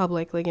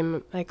public, like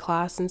in my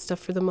class and stuff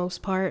for the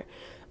most part.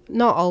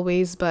 Not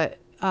always, but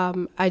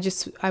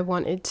I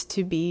wanted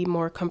to be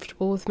more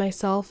comfortable with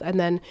myself, and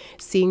then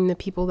seeing the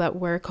people that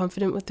were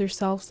confident with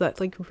themselves, that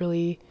like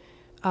really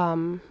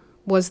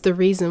was the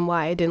reason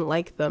why I didn't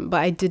like them.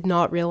 But I did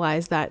not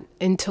realize that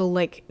until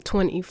like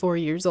 24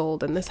 years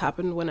old, and this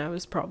happened when I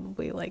was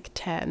probably like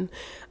 10.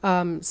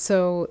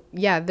 So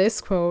yeah,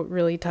 this quote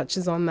really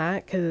touches on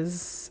that,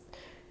 because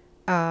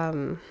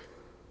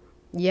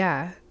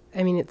yeah,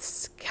 I mean,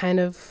 it's kind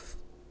of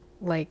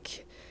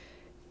like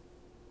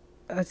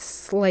a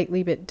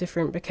slightly bit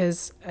different,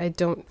 because I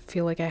don't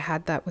feel like I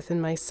had that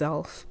within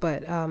myself,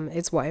 but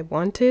it's what I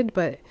wanted.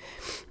 But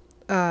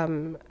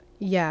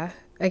yeah,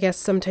 I guess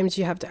sometimes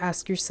you have to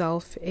ask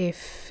yourself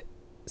if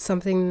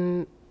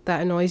something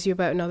that annoys you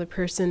about another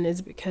person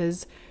is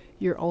because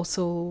you're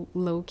also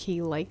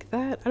low-key like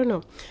that. I don't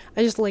know.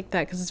 I just like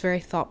that because it's very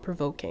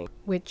thought-provoking,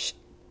 which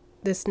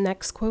this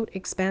next quote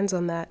expands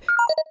on that.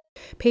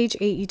 Page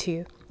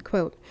 82.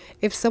 Quote,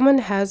 if someone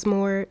has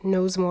more,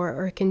 knows more,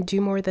 or can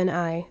do more than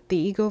I, the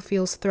ego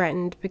feels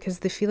threatened because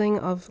the feeling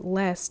of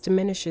less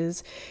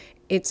diminishes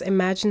its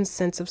imagined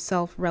sense of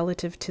self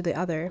relative to the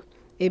other.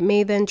 It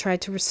may then try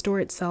to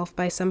restore itself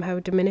by somehow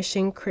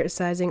diminishing,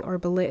 criticizing, or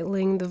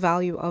belittling the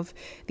value of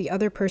the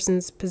other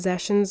person's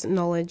possessions,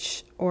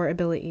 knowledge, or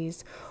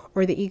abilities.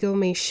 Or the ego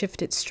may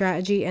shift its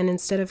strategy, and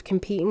instead of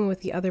competing with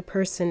the other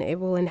person, it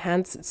will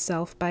enhance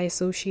itself by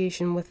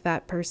association with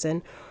that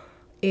person,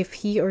 if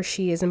he or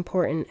she is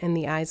important in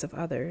the eyes of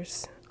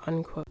others,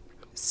 unquote.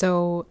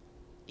 So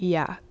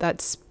yeah,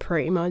 that's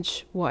pretty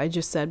much what I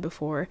just said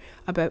before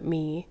about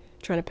me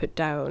trying to put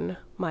down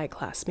my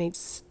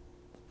classmates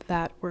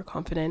that were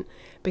confident,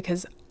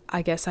 because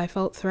I guess I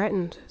felt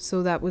threatened.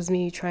 So that was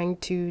me trying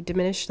to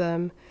diminish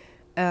them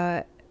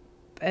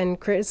and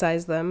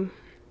criticize them.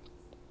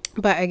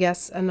 But I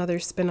guess another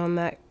spin on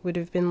that would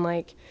have been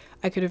like,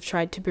 I could have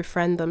tried to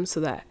befriend them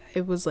so that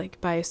it was like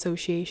by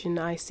association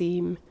I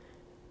seem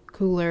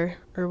cooler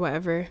or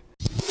whatever.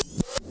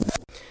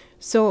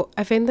 So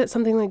I find that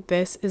something like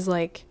this is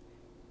like,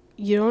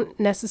 you don't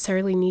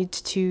necessarily need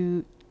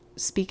to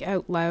speak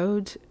out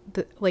loud,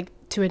 like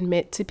to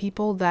admit to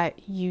people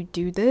that you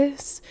do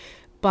this,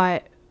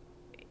 but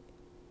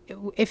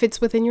if it's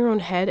within your own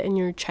head and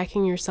you're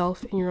checking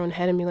yourself in your own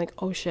head and be like,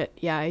 oh shit,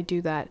 yeah, I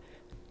do that,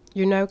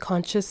 you're now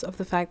conscious of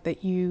the fact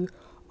that you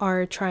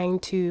are trying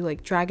to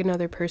like drag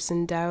another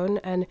person down.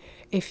 And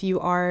if you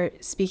are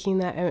speaking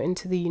that out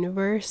into the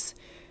universe,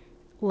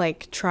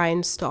 like try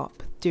and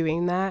stop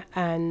doing that.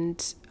 And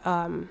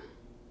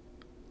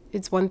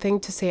it's one thing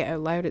to say it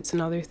out loud, it's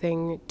another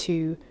thing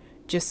to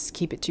just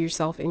keep it to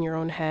yourself in your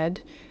own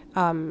head,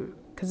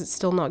 because it's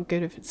still not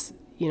good if it's,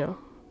 you know,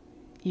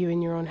 you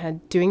in your own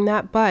head doing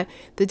that. But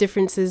the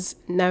difference is,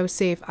 now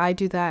say if I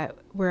do that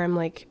where I'm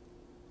like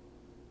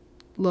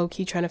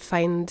low-key trying to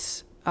find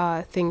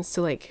things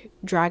to like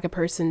drag a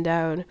person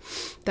down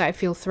that I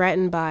feel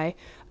threatened by,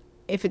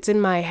 if it's in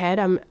my head,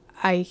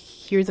 I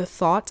hear the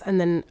thoughts and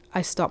then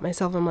I stop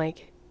myself. I'm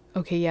like,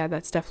 okay, yeah,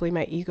 that's definitely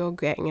my ego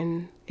getting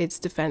in its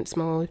defense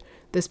mode.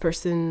 This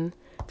person,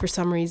 for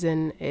some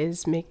reason,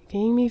 is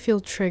making me feel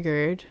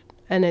triggered,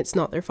 and it's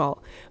not their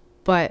fault.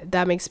 But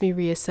that makes me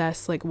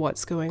reassess like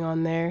what's going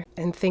on there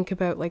and think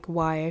about like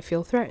why I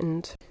feel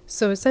threatened.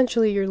 So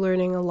essentially you're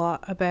learning a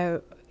lot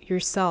about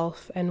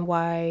yourself and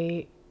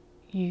why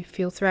you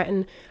feel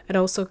threatened, and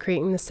also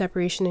creating the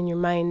separation in your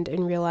mind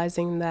and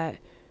realizing that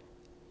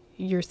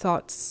your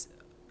thoughts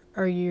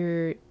are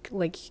your,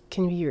 like,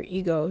 can be your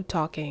ego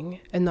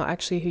talking and not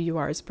actually who you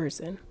are as a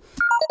person.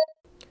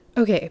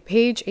 Okay,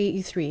 page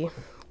 83.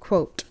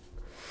 Quote,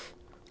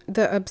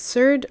 The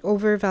absurd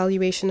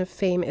overvaluation of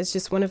fame is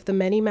just one of the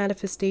many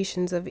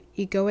manifestations of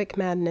egoic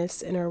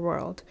madness in our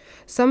world.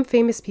 Some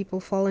famous people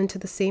fall into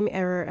the same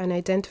error and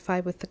identify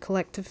with the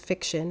collective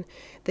fiction,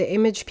 the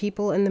image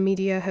people and the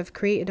media have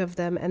created of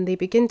them, and they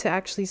begin to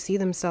actually see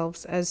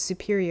themselves as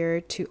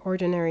superior to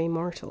ordinary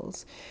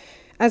mortals.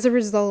 As a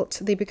result,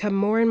 they become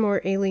more and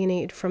more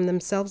alienated from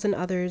themselves and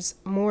others,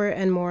 more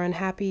and more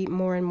unhappy,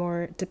 more and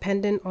more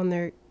dependent on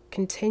their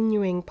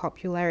continuing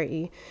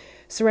popularity.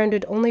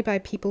 Surrounded only by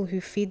people who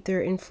feed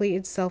their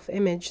inflated self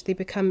image, they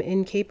become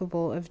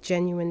incapable of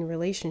genuine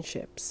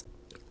relationships.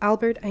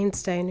 Albert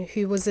Einstein,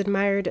 who was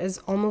admired as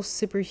almost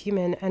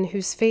superhuman and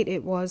whose fate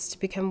it was to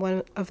become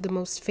one of the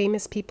most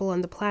famous people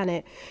on the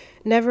planet,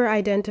 never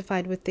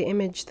identified with the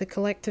image the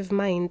collective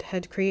mind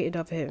had created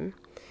of him.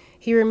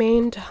 He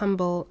remained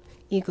humble,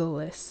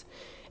 egoless.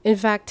 In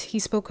fact, he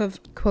spoke of,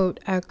 quote,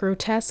 a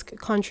grotesque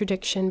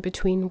contradiction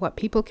between what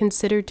people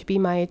consider to be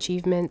my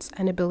achievements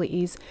and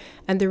abilities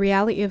and the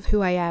reality of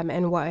who I am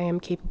and what I am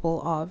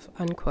capable of,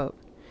 unquote.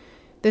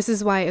 This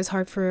is why it is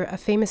hard for a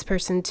famous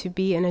person to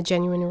be in a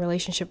genuine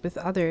relationship with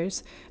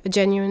others. A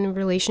genuine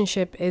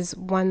relationship is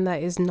one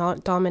that is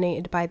not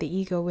dominated by the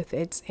ego with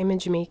its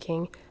image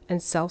making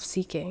and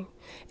self-seeking.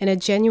 In a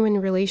genuine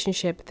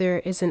relationship, there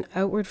is an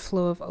outward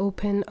flow of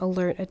open,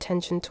 alert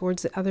attention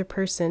towards the other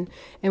person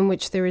in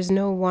which there is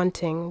no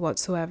wanting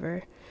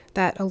whatsoever.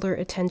 That alert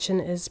attention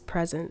is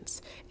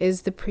presence,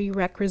 is the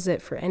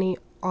prerequisite for any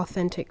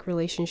authentic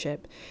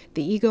relationship.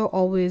 The ego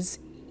always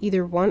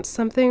either wants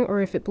something,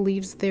 or if it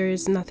believes there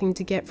is nothing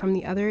to get from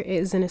the other, it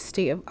is in a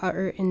state of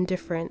utter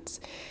indifference.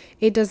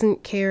 It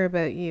doesn't care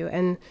about you,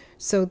 and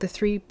so the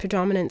three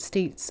predominant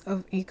states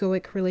of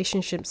egoic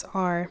relationships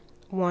are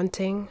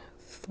wanting,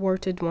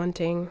 thwarted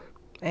wanting,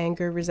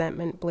 anger,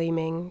 resentment,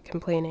 blaming,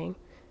 complaining,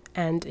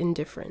 and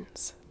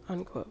indifference,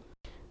 unquote.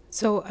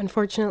 So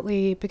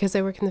unfortunately, because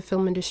I work in the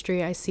film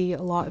industry, I see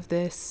a lot of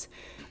this,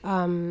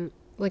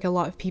 like a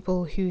lot of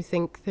people who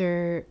think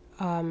they're,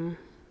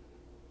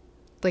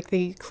 like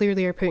they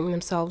clearly are putting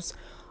themselves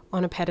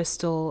on a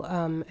pedestal,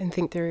 and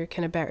think they're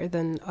kind of better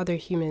than other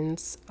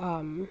humans,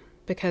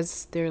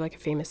 because they're like a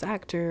famous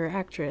actor or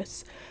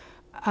actress.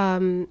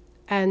 And,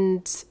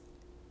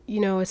 you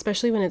know,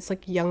 especially when it's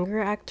like younger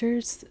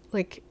actors,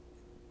 like,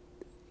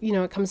 you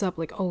know, it comes up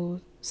like,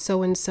 oh,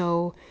 so and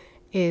so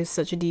is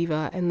such a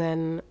diva, and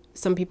then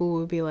some people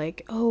will be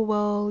like, oh,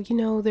 well, you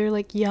know, they're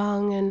like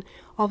young and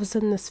all of a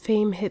sudden this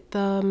fame hit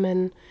them,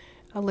 and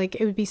like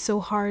it would be so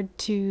hard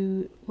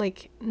to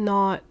like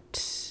not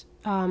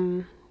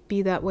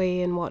be that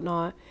way and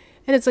whatnot.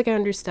 And it's like I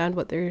understand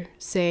what they're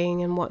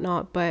saying and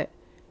whatnot, but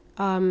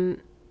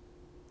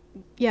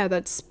yeah,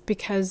 that's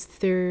because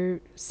they're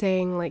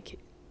saying like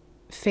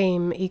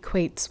fame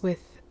equates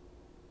with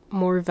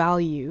more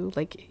value,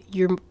 like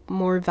you're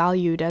more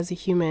valued as a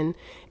human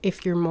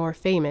if you're more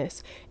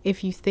famous.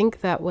 If you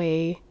think that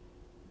way,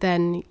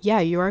 then yeah,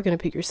 you are going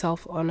to put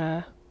yourself on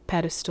a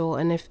pedestal,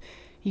 and if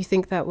you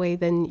think that way,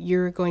 then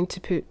you're going to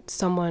put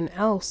someone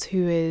else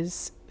who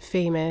is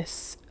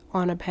famous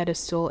on a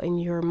pedestal in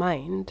your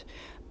mind.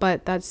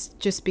 But that's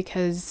just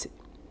because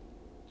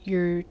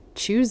you're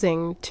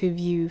choosing to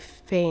view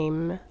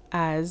fame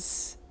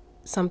as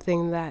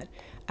something that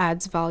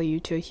adds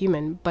value to a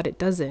human, but it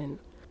doesn't.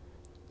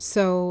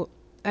 So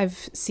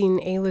I've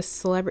seen A-list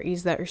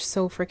celebrities that are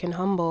so freaking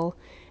humble,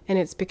 and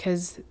it's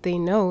because they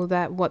know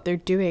that what they're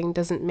doing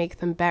doesn't make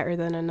them better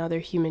than another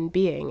human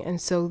being,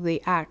 and so they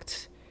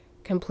act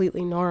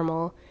completely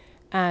normal.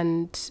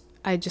 And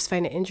I just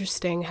find it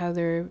interesting how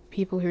there are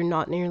people who are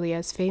not nearly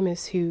as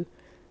famous who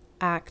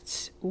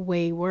act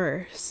way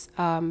worse,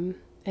 and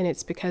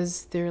it's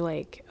because they're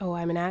like, oh,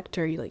 I'm an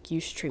actor, you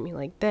should treat me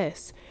like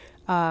this,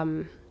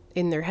 in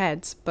their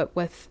heads. But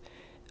with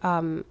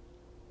the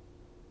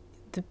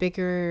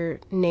bigger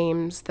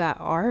names that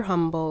are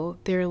humble,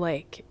 they're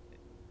like,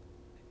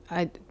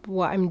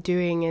 what I'm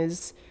doing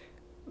is,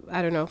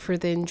 I don't know, for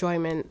the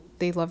enjoyment.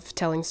 They love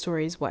telling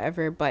stories,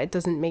 whatever, but it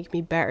doesn't make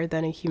me better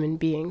than a human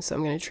being, so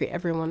I'm going to treat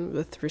everyone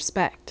with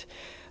respect.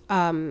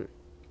 But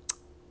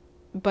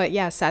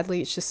yeah,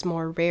 sadly, it's just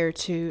more rare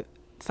to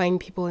find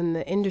people in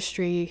the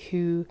industry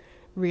who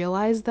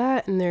realize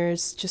that, and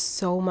there's just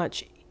so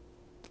much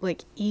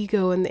like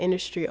ego in the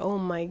industry. Oh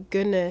my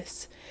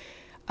goodness.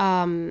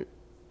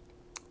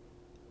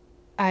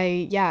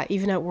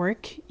 Even at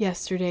work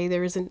yesterday,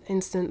 there was an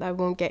incident that I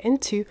won't get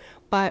into,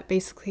 but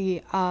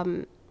basically,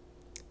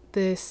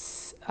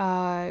 this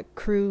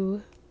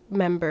crew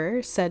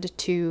member said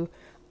to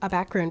a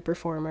background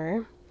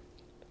performer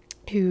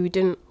who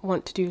didn't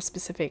want to do a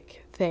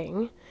specific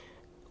thing,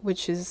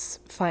 which is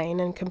fine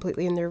and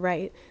completely in their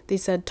right. They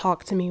said,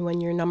 talk to me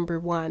when you're number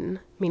one,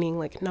 meaning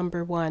like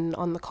number one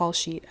on the call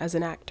sheet as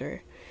an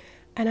actor.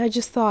 And I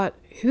just thought,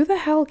 who the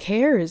hell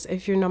cares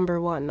if you're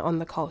number one on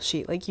the call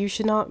sheet? Like, you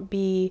should not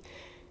be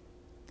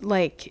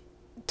like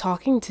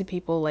talking to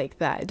people like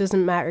that. It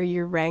doesn't matter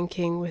your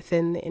ranking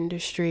within the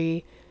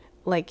industry.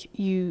 Like,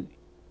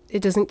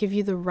 it doesn't give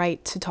you the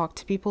right to talk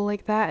to people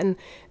like that. And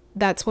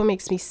that's what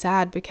makes me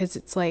sad, because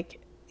it's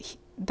like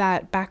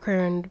that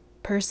background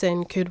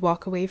person could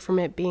walk away from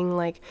it being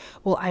like,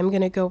 well, I'm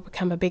going to go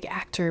become a big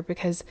actor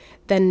because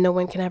then no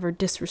one can ever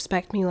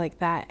disrespect me like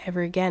that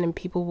ever again, and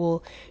people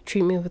will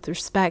treat me with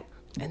respect.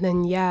 And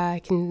then, yeah, I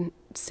can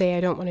say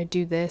I don't want to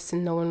do this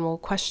and no one will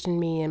question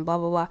me and blah,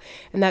 blah, blah.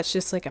 And that's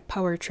just like a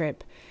power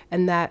trip.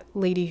 And that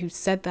lady who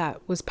said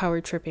that was power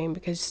tripping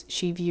because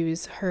she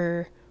views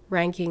her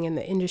ranking in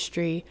the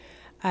industry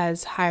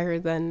as higher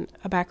than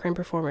a background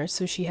performer.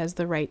 So she has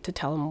the right to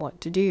tell him what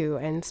to do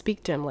and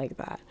speak to him like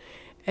that.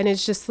 And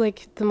it's just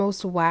like the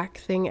most whack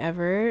thing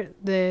ever.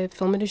 The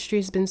film industry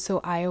has been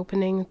so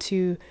eye-opening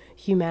to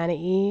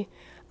humanity.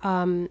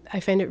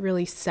 I find it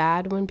really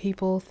sad when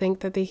people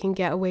think that they can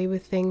get away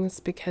with things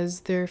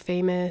because they're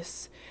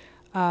famous,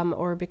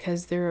 or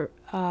because they're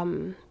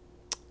an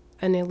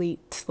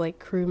elite like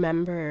crew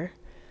member.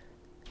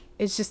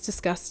 It's just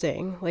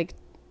disgusting. Like,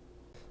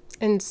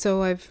 and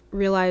so I've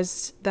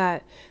realized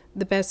that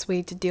the best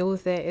way to deal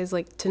with it is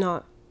like to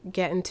not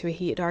get into a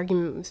heated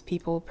argument with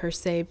people per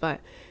se,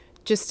 but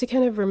just to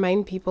kind of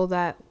remind people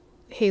that,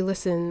 hey,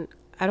 listen,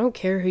 I don't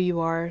care who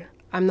you are.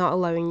 I'm not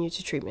allowing you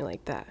to treat me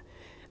like that.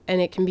 And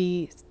it can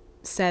be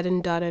said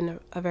and done in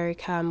a very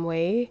calm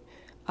way.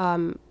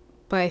 But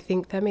I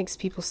think that makes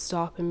people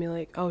stop and be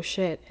like, oh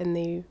shit. And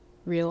they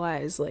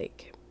realize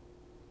like,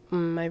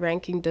 my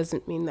ranking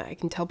doesn't mean that I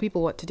can tell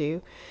people what to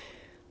do.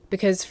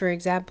 Because, for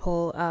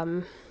example,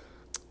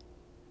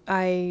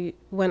 I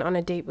went on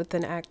a date with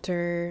an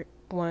actor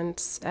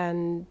once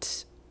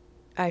and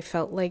I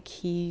felt like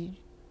he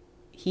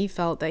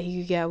felt that he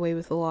could get away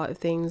with a lot of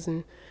things,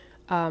 and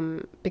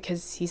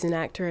because he's an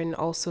actor, and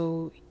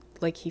also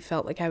like he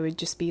felt like I would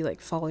just be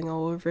like falling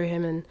all over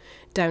him and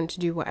down to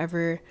do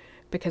whatever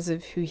because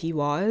of who he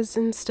was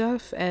and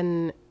stuff.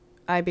 And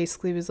I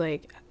basically was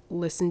like,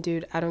 listen,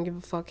 dude, I don't give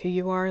a fuck who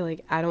you are.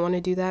 Like, I don't want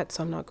to do that,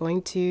 so I'm not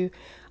going to.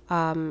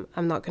 I'm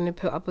not going to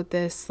put up with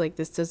this. Like,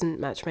 this doesn't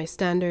match my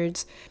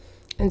standards.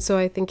 And so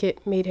I think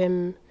it made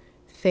him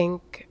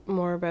think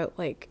more about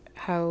like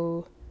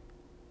how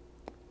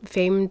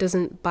fame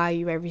doesn't buy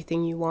you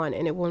everything you want,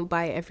 and it won't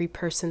buy every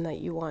person that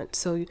you want.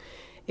 So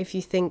if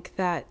you think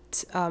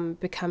that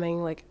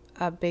becoming like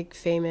a big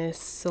famous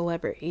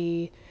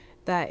celebrity,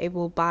 that it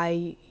will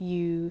buy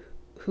you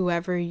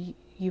whoever you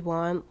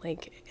want,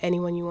 like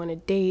anyone you want to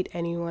date,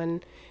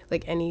 anyone,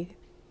 like any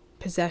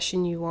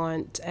possession you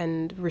want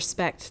and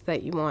respect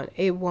that you want,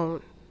 it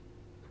won't.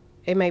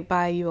 It might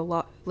buy you a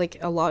lot, like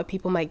a lot of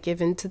people might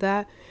give into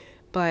that,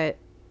 but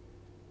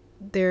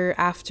they're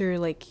after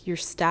like your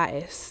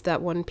status,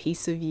 that one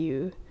piece of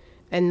you,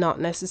 and not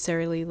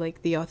necessarily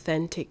like the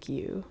authentic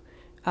you.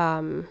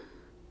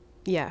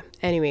 Yeah,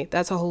 anyway,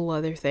 that's a whole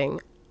other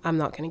thing. I'm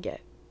not going to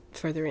get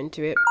further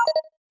into it.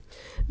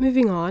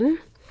 Moving on.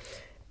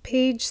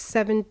 Page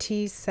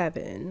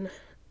 77.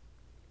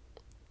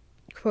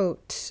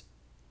 Quote,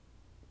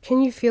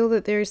 can you feel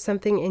that there is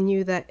something in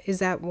you that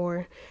is at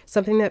war,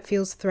 something that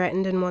feels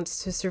threatened and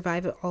wants to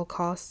survive at all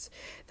costs,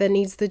 that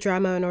needs the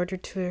drama in order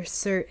to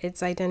assert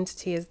its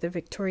identity as the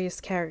victorious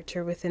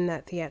character within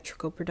that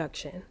theatrical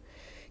production?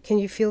 Can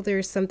you feel there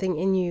is something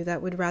in you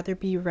that would rather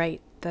be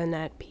right than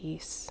at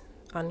peace?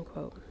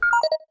 Unquote.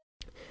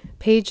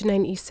 Page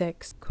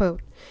 96.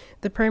 Quote,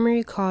 the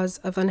primary cause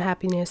of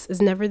unhappiness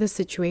is never the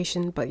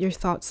situation, but your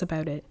thoughts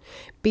about it.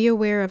 Be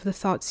aware of the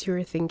thoughts you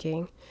are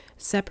thinking.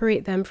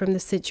 Separate them from the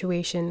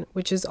situation,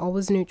 which is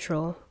always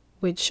neutral,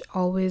 which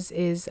always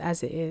is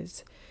as it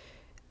is.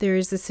 There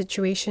is the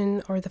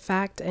situation or the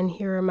fact, and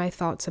here are my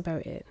thoughts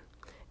about it.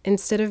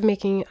 Instead of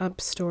making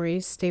up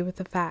stories, stay with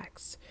the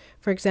facts.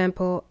 For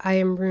example, I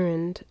am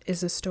ruined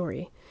is a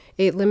story.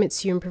 It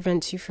limits you and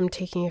prevents you from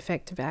taking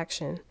effective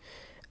action.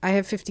 I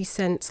have 50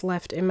 cents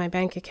left in my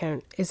bank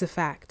account is a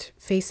fact.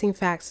 Facing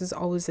facts is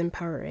always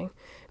empowering.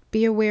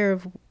 Be aware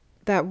of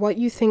that what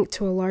you think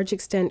to a large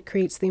extent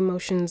creates the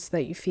emotions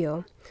that you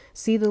feel.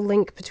 See the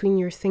link between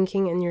your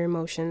thinking and your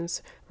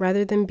emotions.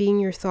 Rather than being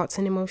your thoughts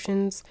and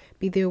emotions,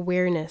 be the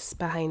awareness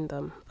behind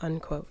them.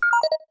 Unquote.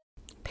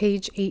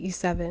 Page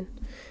 87.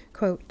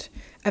 Quote,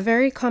 a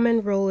very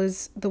common role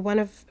is the one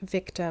of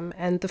victim,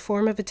 and the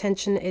form of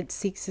attention it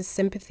seeks is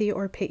sympathy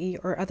or pity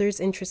or others'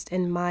 interest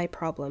in my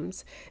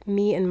problems,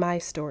 me and my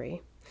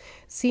story.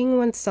 Seeing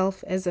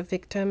oneself as a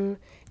victim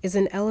is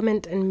an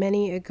element in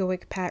many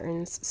egoic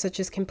patterns,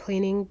 such as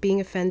complaining, being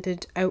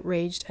offended,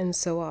 outraged, and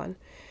so on.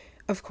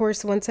 Of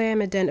course, once I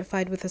am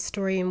identified with a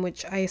story in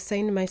which I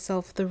assign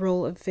myself the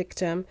role of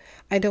victim,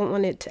 I don't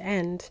want it to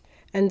end.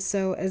 And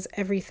so, as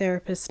every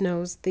therapist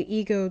knows, the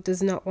ego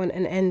does not want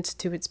an end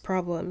to its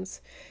problems,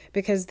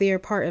 because they are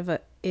part of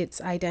its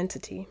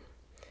identity.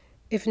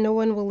 If no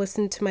one will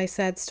listen to my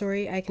sad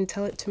story, I can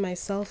tell it to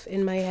myself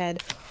in my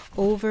head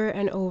over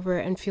and over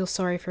and feel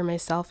sorry for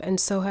myself, and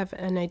so have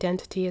an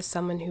identity as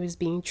someone who is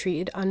being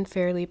treated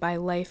unfairly by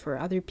life or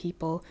other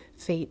people,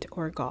 fate,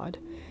 or God.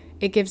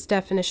 It gives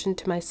definition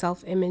to my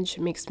self-image,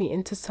 makes me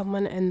into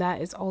someone, and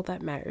that is all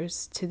that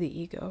matters to the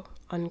ego.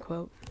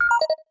 Unquote.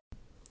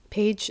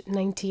 Page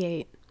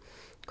 98.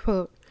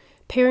 Quote,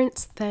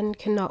 parents then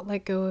cannot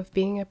let go of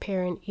being a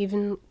parent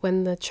even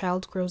when the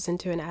child grows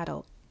into an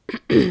adult.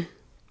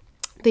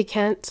 They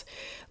can't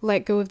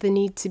let go of the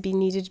need to be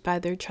needed by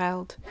their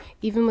child.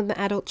 Even when the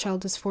adult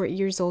child is 40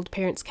 years old,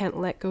 parents can't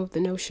let go of the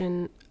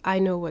notion, I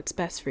know what's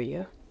best for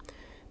you.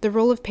 The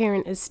role of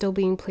parent is still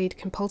being played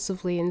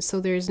compulsively, and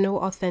so there is no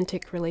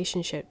authentic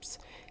relationships.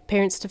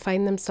 Parents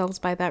define themselves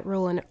by that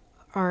role and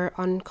are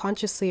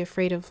unconsciously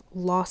afraid of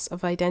loss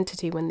of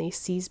identity when they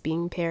cease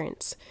being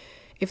parents.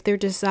 If their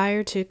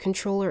desire to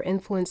control or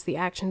influence the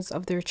actions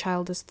of their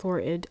child is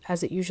thwarted,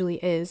 as it usually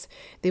is,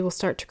 they will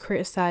start to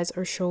criticize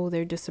or show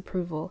their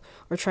disapproval,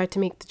 or try to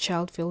make the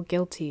child feel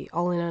guilty,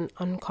 all in an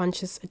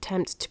unconscious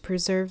attempt to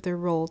preserve their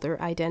role,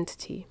 their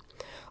identity.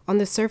 On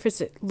the surface,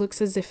 it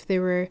looks as if they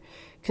were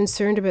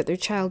concerned about their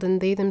child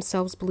and they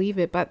themselves believe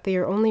it, but they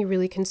are only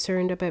really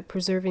concerned about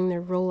preserving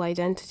their role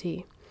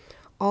identity.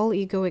 All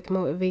egoic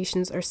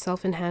motivations are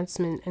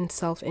self-enhancement and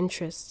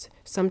self-interest,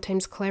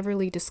 sometimes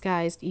cleverly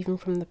disguised even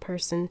from the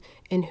person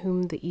in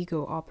whom the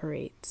ego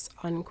operates,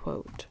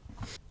 unquote.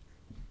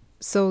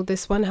 So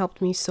this one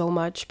helped me so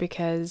much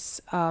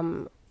because,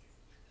 I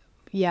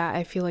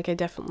feel like I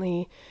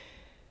definitely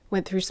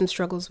went through some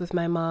struggles with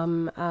my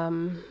mom.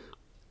 I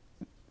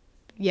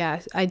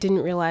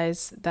didn't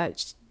realize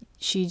that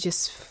she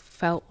just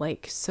felt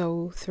like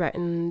so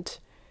threatened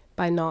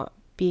by not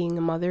being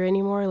a mother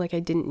anymore. Like I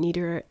didn't need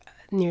her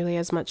nearly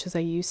as much as I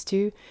used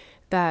to,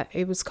 that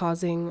it was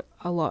causing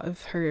a lot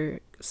of her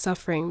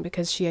suffering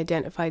because she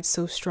identified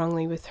so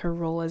strongly with her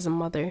role as a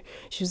mother.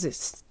 She was a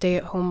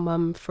stay-at-home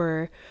mom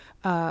for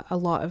a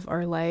lot of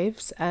our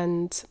lives,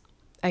 and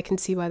I can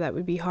see why that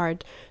would be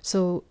hard.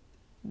 So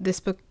this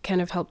book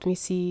kind of helped me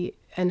see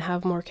and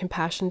have more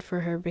compassion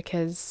for her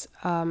because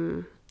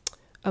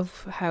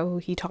of how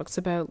he talks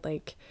about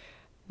like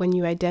when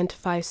you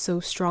identify so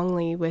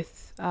strongly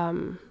with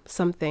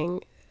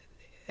something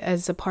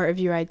as a part of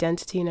your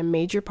identity and a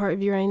major part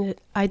of your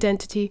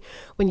identity,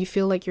 when you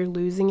feel like you're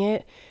losing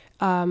it,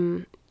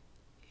 you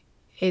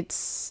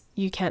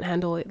can't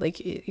handle it. Like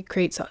it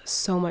creates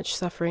so much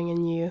suffering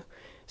in you.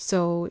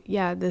 So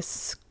yeah,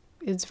 this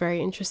is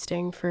very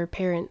interesting for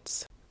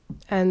parents.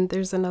 And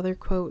there's another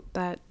quote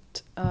that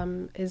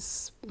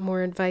is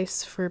more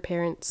advice for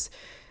parents,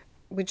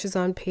 which is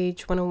on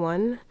page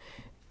 101.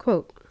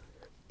 Quote,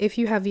 if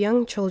you have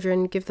young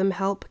children, give them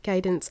help,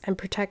 guidance, and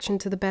protection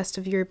to the best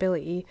of your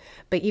ability,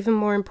 but even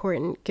more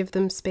important, give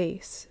them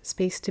space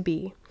to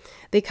be.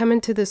 They come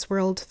into this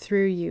world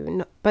through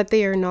you, but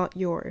they are not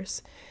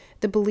yours.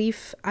 The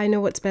belief, I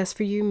know what's best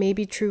for you, may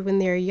be true when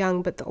they are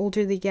young, but the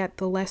older they get,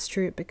 the less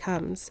true it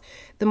becomes.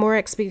 The more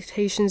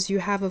expectations you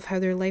have of how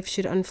their life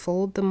should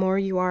unfold, the more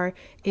you are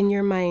in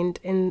your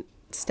mind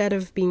instead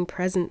of being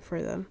present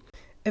for them.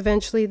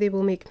 Eventually, they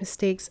will make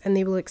mistakes and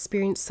they will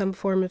experience some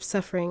form of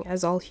suffering,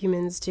 as all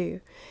humans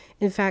do.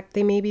 In fact,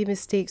 they may be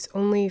mistakes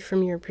only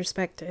from your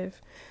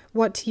perspective.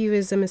 What to you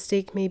is a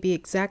mistake may be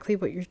exactly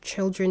what your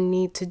children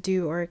need to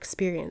do or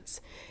experience.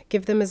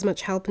 Give them as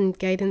much help and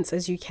guidance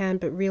as you can,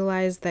 but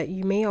realize that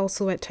you may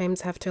also at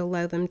times have to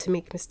allow them to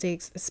make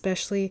mistakes,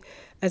 especially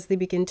as they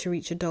begin to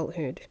reach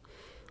adulthood.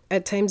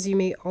 At times you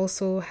may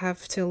also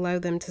have to allow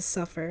them to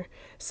suffer.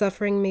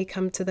 Suffering may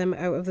come to them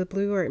out of the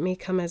blue, or it may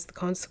come as the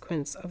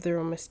consequence of their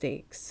own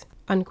mistakes.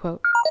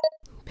 Unquote.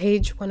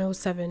 Page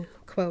 107.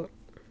 Quote,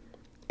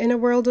 in a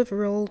world of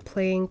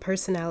role-playing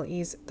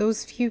personalities,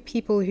 those few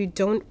people who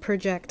don't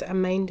project a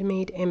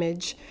mind-made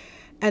image,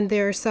 and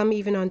there are some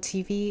even on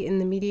TV, in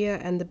the media,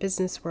 and the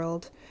business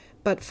world,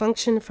 but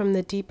function from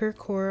the deeper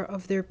core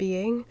of their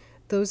being,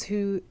 those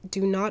who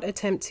do not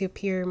attempt to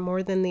appear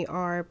more than they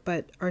are,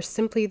 but are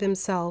simply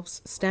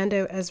themselves, stand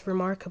out as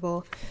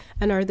remarkable,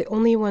 and are the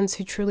only ones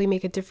who truly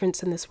make a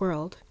difference in this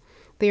world.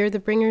 They are the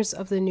bringers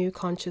of the new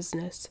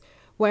consciousness.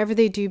 Whatever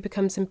they do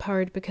becomes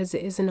empowered because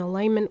it is in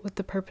alignment with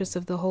the purpose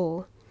of the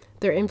whole.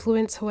 Their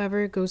influence,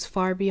 however, goes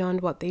far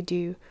beyond what they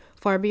do,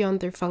 far beyond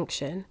their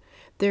function.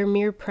 Their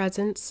mere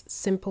presence,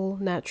 simple,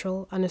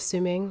 natural,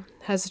 unassuming,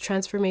 has a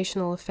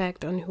transformational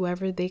effect on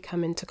whoever they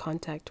come into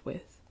contact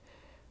with.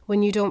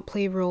 When you don't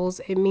play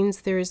roles, it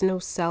means there is no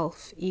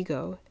self,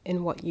 ego,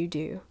 in what you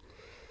do.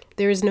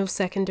 There is no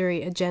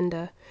secondary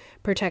agenda,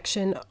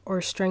 protection,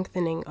 or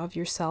strengthening of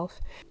yourself.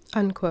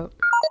 Unquote.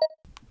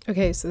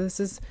 Okay, so this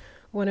is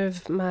one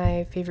of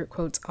my favorite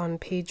quotes on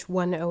page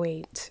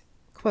 108.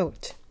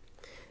 Quote,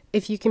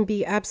 if you can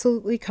be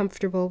absolutely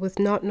comfortable with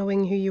not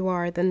knowing who you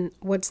are, then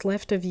what's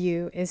left of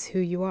you is who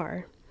you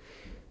are.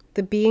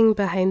 The being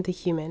behind the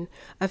human,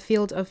 a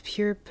field of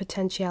pure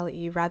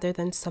potentiality rather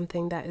than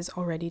something that is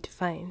already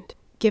defined.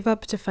 Give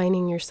up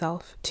defining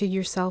yourself, to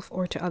yourself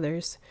or to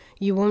others.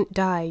 You won't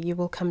die, you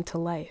will come to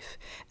life.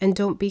 And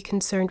don't be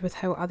concerned with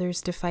how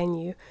others define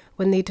you.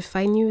 When they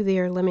define you, they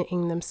are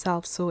limiting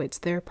themselves, so it's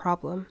their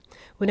problem.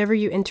 Whenever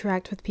you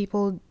interact with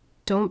people,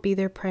 don't be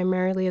there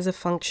primarily as a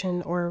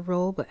function or a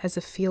role, but as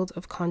a field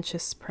of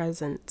conscious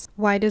presence.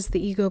 Why does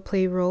the ego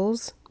play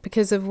roles?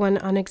 Because of one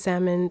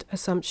unexamined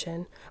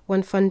assumption,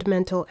 one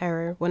fundamental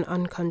error, one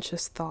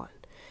unconscious thought.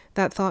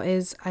 That thought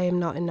is, I am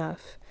not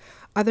enough.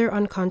 Other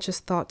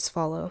unconscious thoughts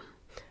follow.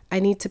 I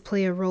need to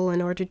play a role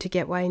in order to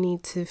get what I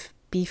need to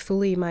be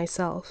fully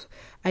myself.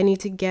 I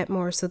need to get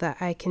more so that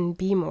I can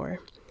be more.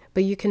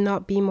 But you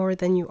cannot be more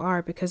than you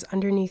are, because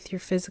underneath your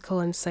physical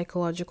and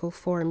psychological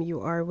form, you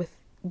are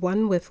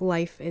one with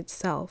life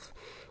itself,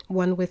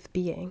 one with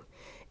being.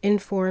 In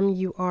form,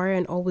 you are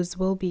and always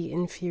will be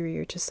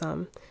inferior to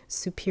some,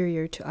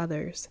 superior to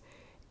others.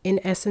 In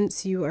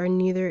essence, you are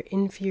neither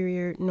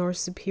inferior nor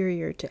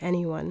superior to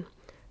anyone.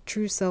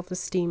 True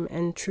self-esteem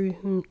and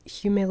true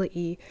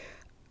humility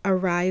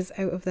arise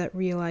out of that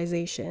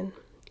realization.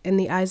 In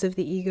the eyes of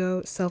the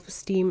ego,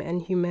 self-esteem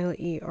and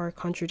humility are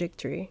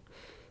contradictory.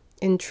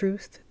 In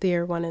truth, they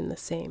are one and the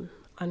same."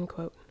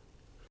 Unquote.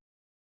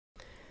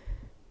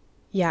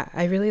 Yeah,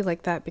 I really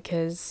like that,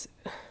 because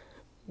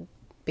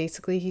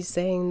basically he's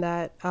saying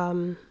that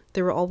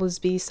there will always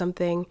be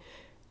something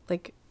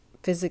like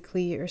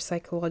physically or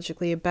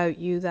psychologically about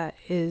you that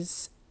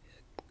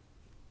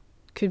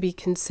could be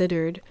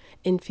considered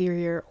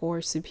inferior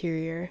or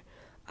superior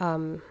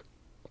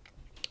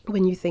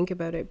when you think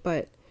about it,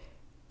 but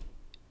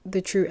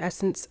the true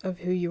essence of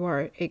who you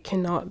are, it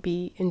cannot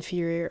be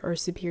inferior or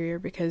superior,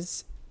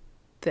 because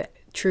the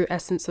true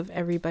essence of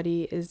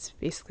everybody is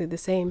basically the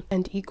same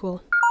and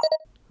equal.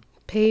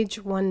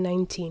 Page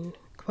 119,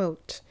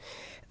 quote,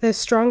 "The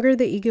stronger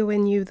the ego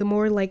in you, the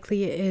more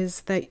likely it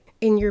is that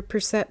in your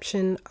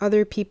perception,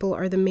 other people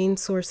are the main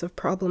source of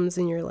problems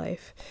in your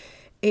life.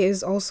 It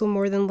is also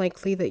more than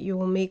likely that you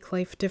will make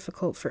life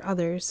difficult for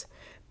others,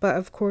 but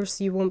of course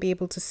you won't be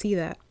able to see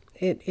that.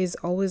 It is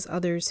always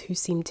others who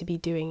seem to be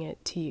doing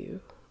it to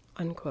you."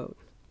 Unquote.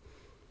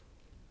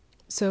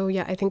 So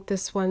yeah, I think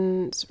this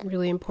one's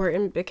really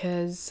important,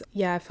 because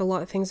yeah, if a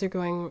lot of things are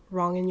going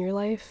wrong in your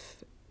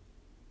life,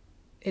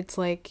 it's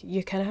like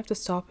you kind of have to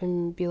stop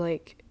and be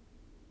like,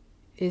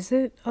 is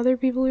it other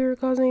people who are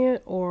causing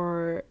it,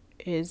 or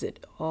is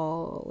it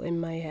all in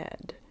my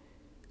head?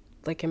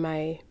 Like, am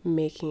I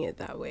making it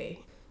that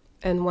way?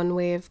 And one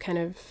way of kind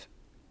of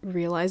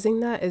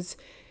realizing that is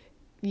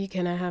you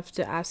kind of have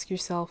to ask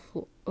yourself,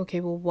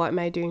 okay, well, what am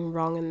I doing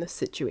wrong in this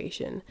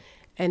situation?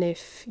 And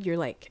if you're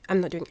like,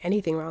 I'm not doing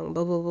anything wrong,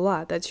 blah, blah, blah,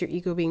 blah, that's your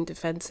ego being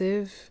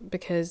defensive,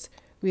 because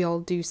we all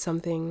do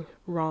something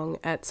wrong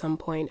at some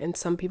point, and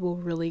some people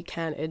really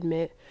can't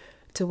admit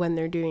to when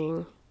they're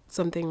doing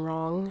something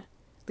wrong,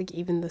 like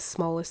even the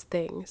smallest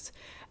things.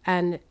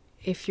 And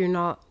if you're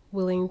not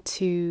willing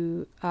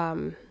to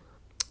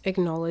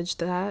acknowledge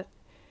that,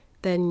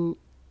 then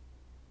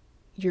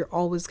you're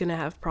always going to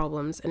have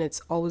problems, and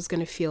it's always going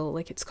to feel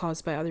like it's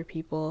caused by other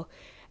people,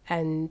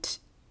 and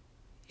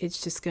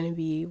it's just going to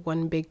be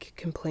one big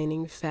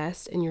complaining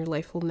fest, and your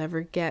life will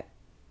never get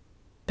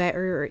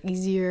better or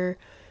easier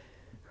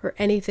or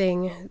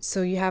anything.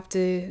 So you have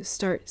to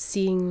start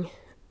seeing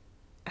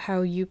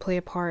how you play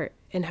a part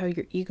and how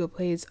your ego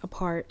plays a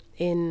part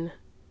in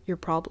your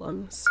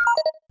problems.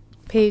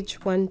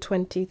 Page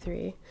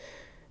 123,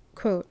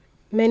 quote,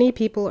 "Many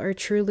people are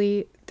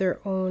truly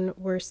their own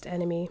worst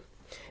enemy.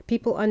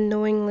 People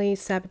unknowingly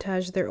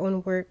sabotage their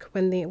own work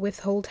when they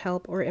withhold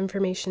help or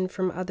information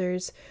from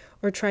others,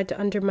 or try to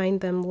undermine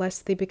them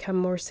lest they become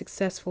more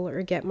successful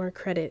or get more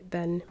credit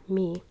than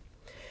me.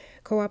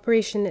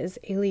 Cooperation is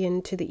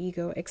alien to the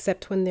ego,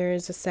 except when there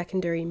is a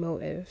secondary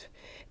motive.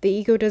 The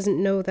ego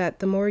doesn't know that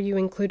the more you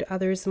include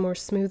others, the more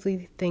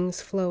smoothly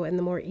things flow and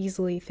the more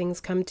easily things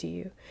come to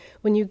you.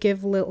 When you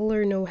give little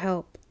or no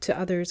help to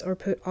others or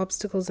put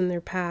obstacles in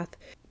their path,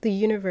 the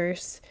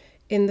universe,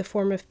 in the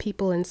form of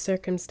people and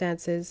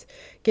circumstances,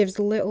 gives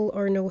little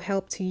or no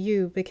help to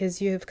you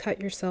because you have cut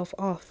yourself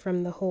off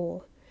from the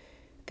whole.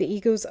 The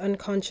ego's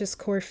unconscious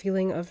core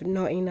feeling of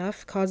not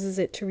enough causes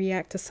it to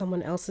react to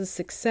someone else's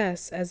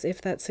success as if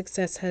that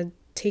success had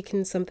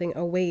taken something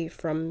away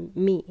from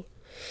me.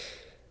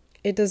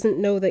 It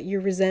doesn't know that your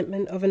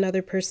resentment of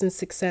another person's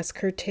success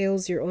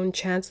curtails your own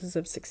chances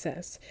of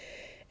success.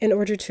 In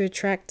order to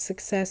attract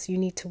success, you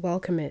need to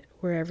welcome it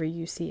wherever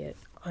you see it."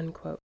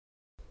 Unquote.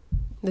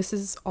 This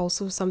is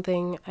also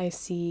something I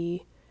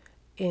see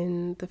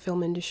in the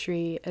film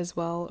industry as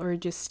well, or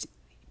just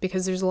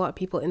because there's a lot of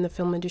people in the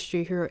film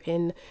industry who are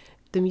in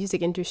the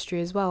music industry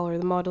as well, or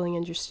the modeling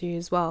industry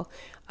as well.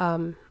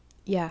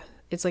 Yeah,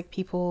 it's like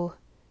people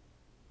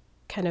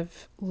kind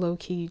of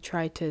low-key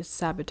try to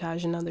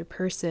sabotage another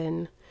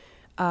person.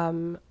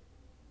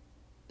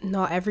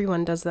 Not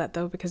everyone does that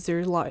though, because there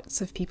are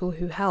lots of people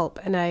who help,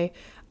 and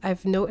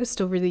I've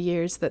noticed over the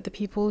years that the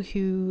people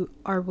who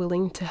are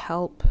willing to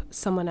help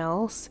someone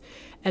else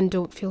and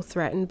don't feel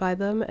threatened by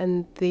them,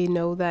 and they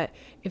know that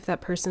if that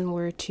person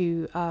were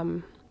to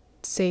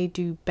say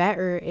do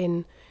better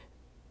in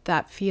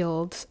that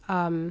field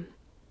than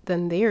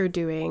they are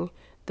doing,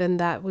 then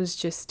that was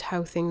just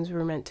how things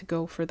were meant to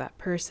go for that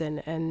person,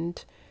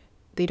 and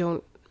they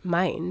don't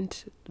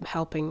mind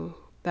helping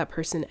that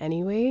person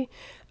anyway.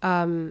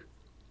 I've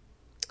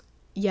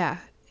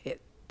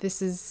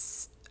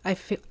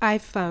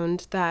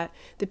found that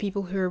the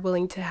people who are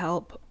willing to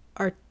help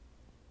are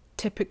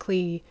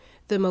typically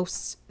the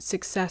most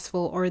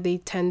successful, or they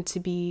tend to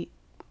be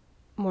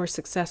more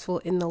successful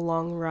in the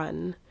long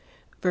run,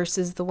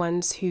 versus the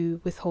ones who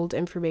withhold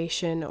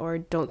information or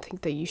don't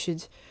think that you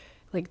should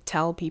like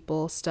tell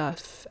people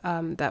stuff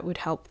that would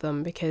help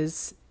them,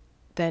 because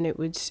then it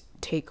would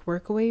take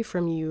work away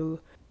from you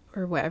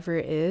or whatever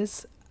it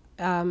is.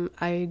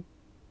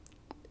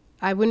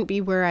 I wouldn't be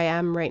where I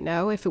am right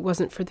now if it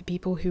wasn't for the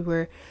people who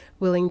were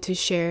willing to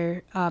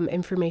share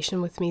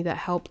information with me that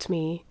helped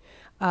me.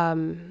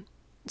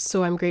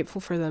 So I'm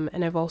grateful for them.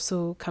 And I've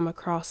also come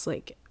across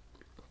like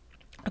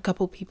a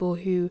couple people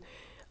who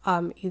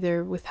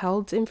either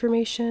withheld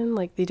information,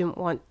 like they didn't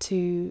want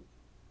to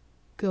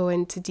go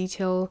into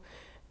detail,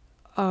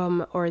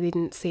 or they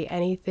didn't say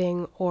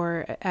anything,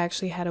 or I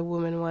actually had a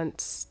woman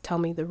once tell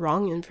me the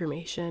wrong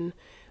information,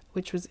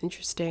 which was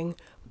interesting.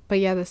 But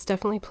yeah, this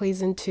definitely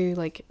plays into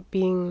like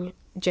being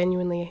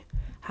genuinely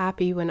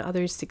happy when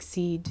others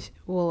succeed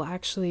will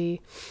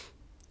actually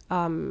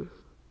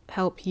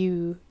help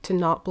you to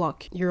not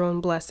block your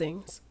own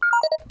blessings.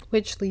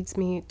 Which leads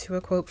me to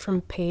a quote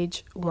from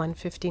page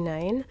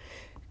 159.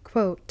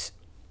 Quote,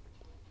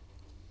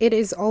 "It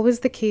is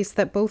always the case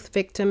that both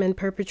victim and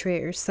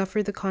perpetrator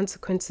suffer the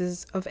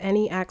consequences of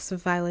any acts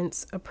of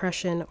violence,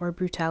 oppression, or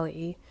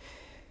brutality.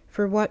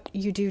 For what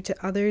you do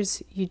to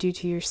others, you do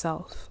to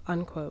yourself."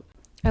 Unquote.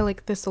 I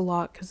like this a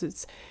lot because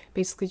it's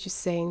basically just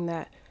saying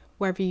that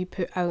whatever you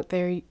put out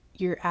there,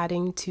 you're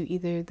adding to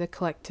either the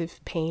collective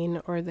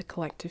pain or the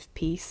collective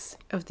peace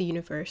of the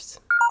universe.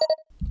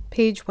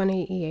 Page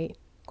 188,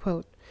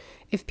 quote,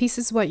 "If peace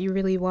is what you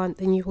really want,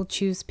 then you will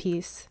choose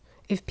peace.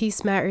 If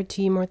peace mattered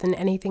to you more than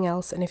anything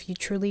else, and if you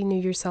truly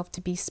knew yourself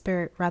to be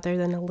spirit rather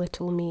than a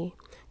little me,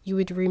 you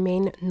would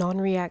remain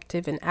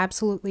non-reactive and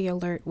absolutely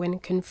alert when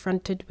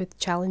confronted with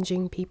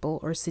challenging people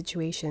or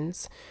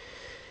situations.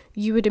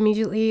 You would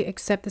immediately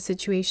accept the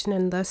situation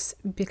and thus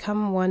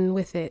become one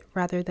with it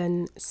rather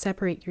than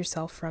separate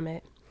yourself from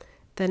it.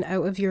 Then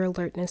out of your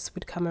alertness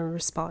would come a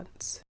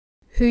response.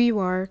 Who you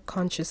are,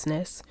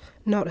 consciousness,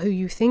 not who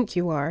you think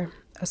you are,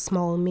 a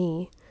small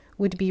me,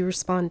 would be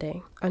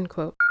responding."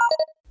 Unquote.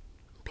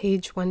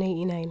 Page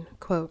 189,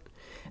 quote,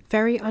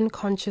 "Very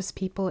unconscious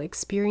people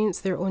experience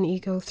their own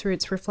ego through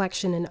its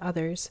reflection in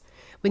others.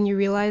 When you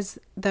realize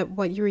that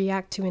what you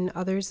react to in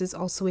others is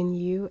also in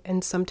you,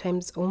 and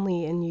sometimes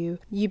only in you,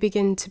 you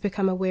begin to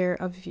become aware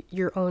of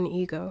your own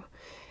ego.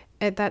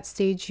 At that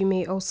stage, you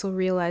may also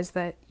realize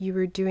that you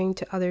were doing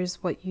to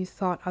others what you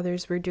thought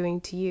others were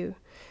doing to you.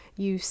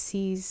 You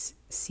cease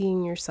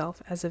seeing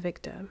yourself as a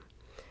victim.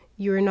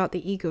 You are not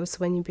the ego, so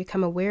when you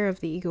become aware of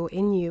the ego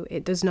in you,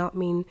 it does not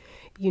mean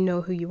you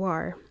know who you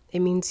are. It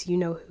means you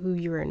know who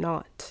you are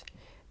not.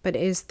 But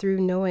it is through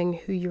knowing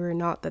who you are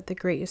not that the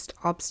greatest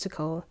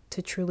obstacle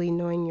to truly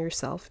knowing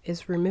yourself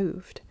is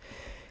removed.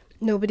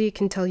 Nobody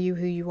can tell you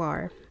who you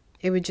are.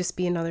 It would just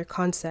be another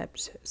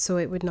concept, so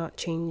it would not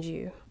change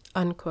you."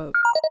 Unquote.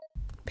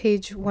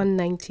 Page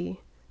 190,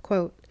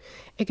 quote,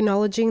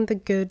 "Acknowledging the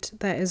good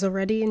that is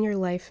already in your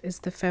life is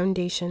the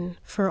foundation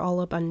for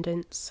all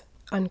abundance."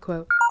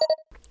 Unquote.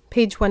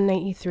 Page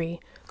 193,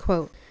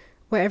 quote,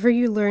 "Whatever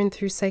you learn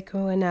through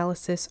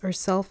psychoanalysis or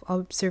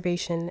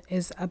self-observation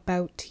is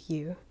about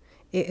you.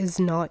 It is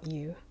not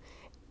you.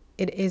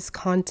 It is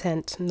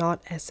content,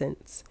 not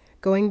essence.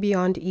 Going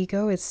beyond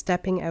ego is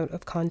stepping out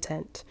of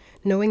content.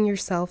 Knowing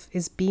yourself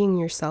is being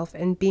yourself,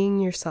 and being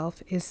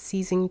yourself is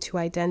ceasing to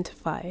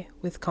identify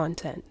with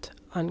content."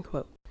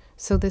 Unquote.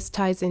 So this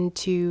ties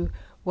into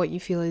what you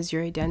feel is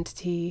your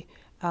identity,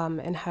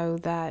 and how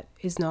that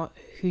is not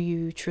who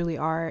you truly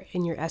are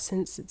in your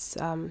essence. It's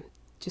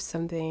just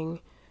something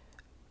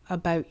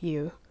about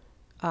you,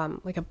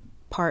 like a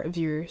part of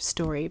your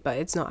story, but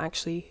it's not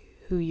actually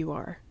who you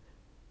are.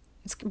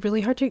 It's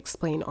really hard to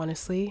explain,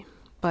 honestly,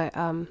 but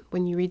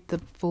when you read the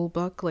full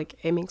book, like,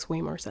 it makes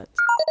way more sense.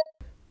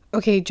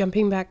 Okay,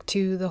 jumping back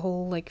to the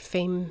whole like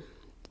fame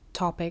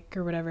topic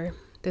or whatever.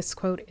 This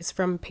quote is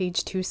from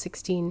page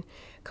 216.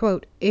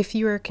 Quote, "If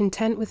you are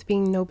content with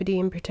being nobody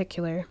in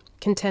particular,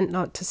 content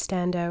not to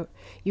stand out,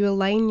 you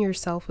align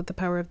yourself with the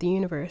power of the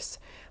universe.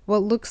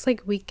 What looks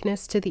like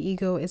weakness to the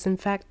ego is in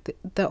fact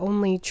the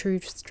only true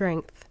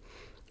strength.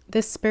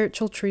 This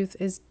spiritual truth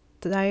is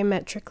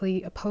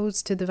diametrically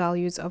opposed to the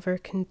values of our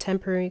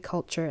contemporary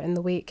culture and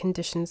the way it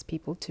conditions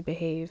people to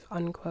behave."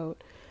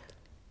 Unquote.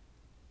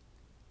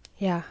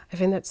 Yeah, I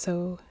find that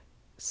so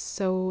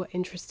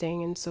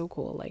interesting and so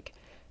cool. Like,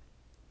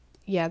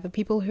 yeah, the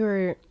people who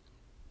are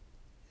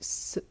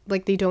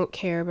like, they don't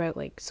care about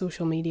like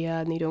social media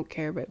and they don't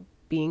care about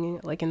being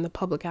like in the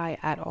public eye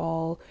at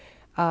all.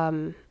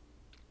 Yeah,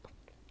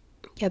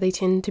 they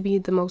tend to be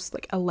the most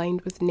like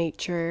aligned with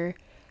nature,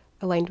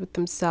 aligned with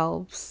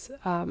themselves.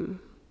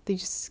 They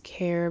just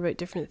care about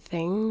different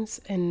things,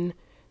 and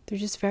they're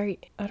just very,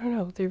 I don't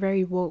know, they're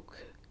very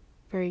woke,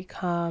 very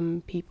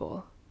calm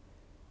people,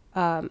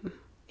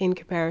 in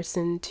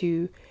comparison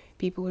to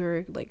people who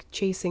are like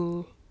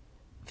chasing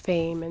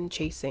fame and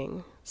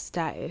chasing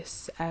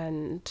status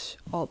and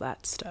all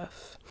that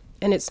stuff.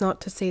 And it's not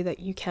to say that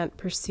you can't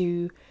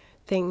pursue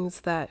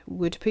things that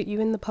would put you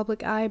in the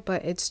public eye,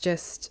 but it's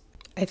just,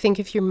 I think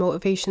if your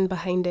motivation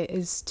behind it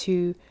is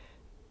to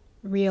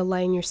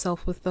realign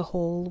yourself with the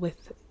whole,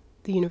 with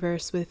the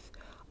universe, with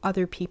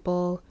other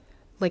people,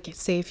 like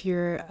say if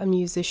you're a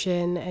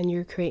musician and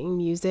you're creating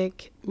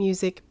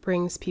music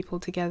brings people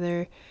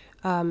together.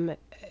 and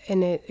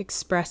it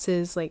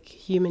expresses like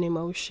human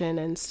emotion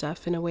and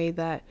stuff in a way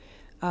that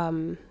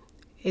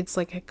it's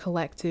like a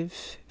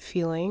collective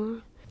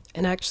feeling.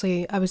 And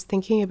actually, I was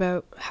thinking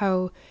about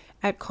how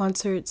at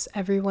concerts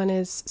everyone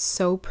is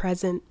so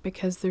present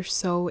because they're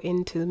so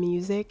into the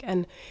music,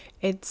 and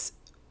it's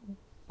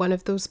one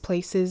of those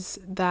places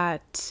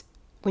that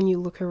when you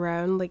look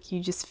around, like,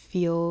 you just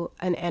feel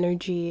an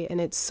energy and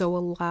it's so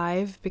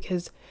alive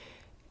because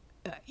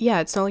yeah,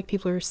 it's not like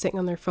people are sitting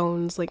on their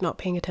phones, like, not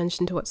paying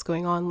attention to what's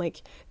going on.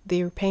 Like,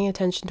 they're paying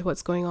attention to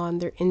what's going on,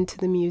 they're into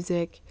the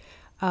music.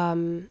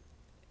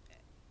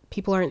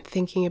 People aren't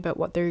thinking about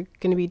what they're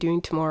going to be doing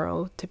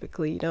tomorrow,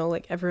 typically,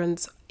 like,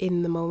 everyone's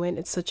in the moment.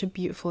 It's such a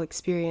beautiful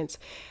experience.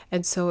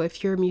 And so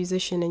if you're a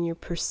musician and you're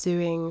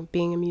pursuing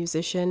being a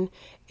musician,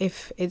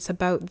 if it's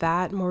about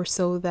that more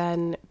so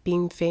than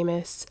being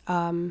famous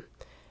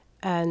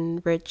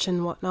and rich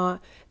and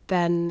whatnot,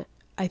 then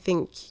I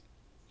think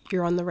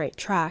you're on the right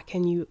track,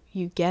 and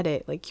you get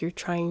it. Like, you're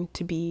trying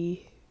to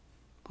be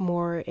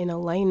more in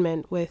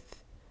alignment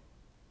with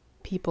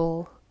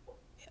people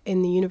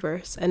in the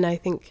universe. And I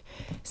think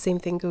same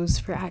thing goes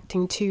for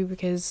acting too,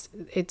 because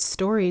it's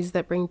stories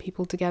that bring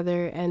people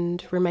together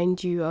and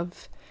remind you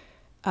of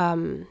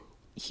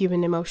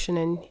human emotion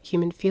and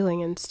human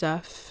feeling and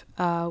stuff,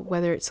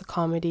 whether it's a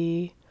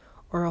comedy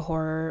or a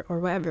horror or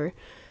whatever.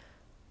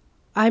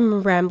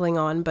 I'm rambling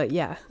on, but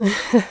yeah.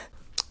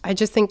 I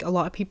just think a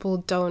lot of people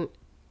don't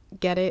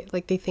get it.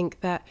 Like, they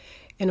think that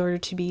in order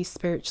to be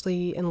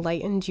spiritually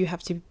enlightened, you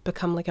have to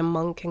become like a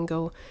monk and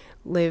go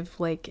live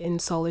like in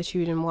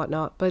solitude and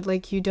whatnot. But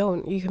like, you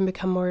don't. You can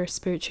become more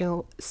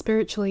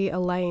spiritually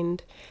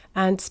aligned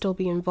and still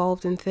be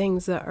involved in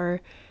things that are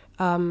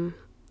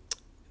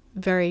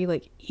very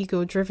like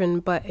ego driven.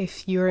 But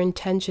if your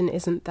intention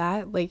isn't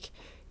that, like,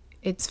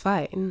 it's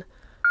fine.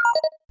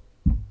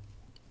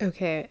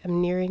 Okay,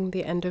 I'm nearing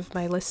the end of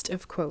my list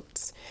of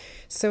quotes.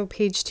 So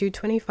page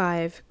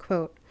 225,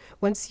 quote,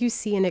 "Once you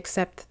see and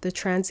accept the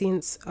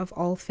transience of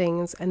all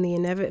things and the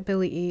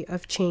inevitability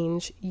of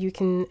change, you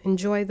can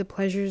enjoy the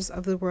pleasures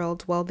of the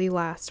world while they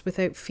last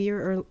without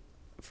fear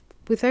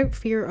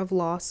of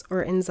loss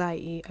or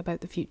anxiety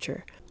about the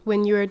future.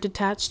 When you are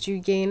detached, you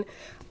gain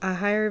a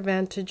higher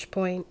vantage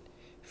point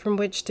from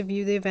which to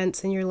view the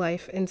events in your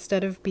life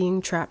instead of being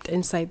trapped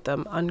inside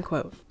them,"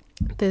 unquote.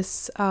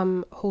 This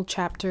whole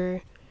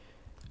chapter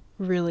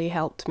really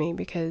helped me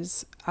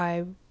because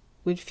I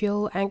would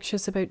feel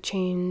anxious about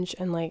change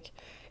and like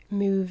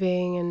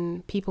moving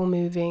and people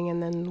moving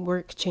and then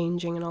work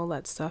changing and all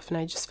that stuff, and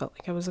I just felt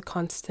like I was a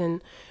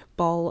constant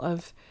ball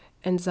of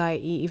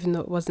anxiety, even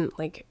though it wasn't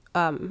like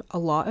a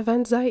lot of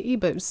anxiety,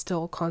 but it was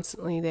still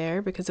constantly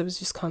there because I was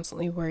just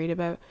constantly worried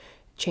about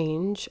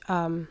change.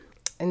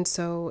 And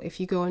so if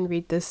you go and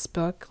read this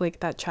book,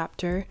 like that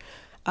chapter,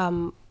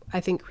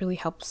 I think really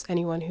helps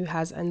anyone who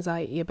has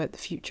anxiety about the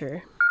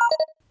future.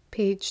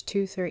 Page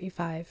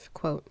 235,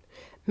 quote,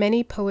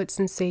 "Many poets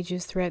and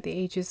sages throughout the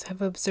ages have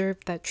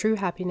observed that true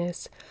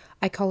happiness,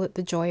 I call it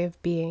the joy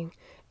of being,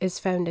 is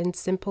found in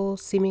simple,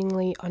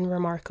 seemingly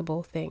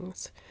unremarkable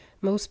things.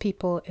 Most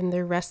people, in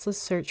their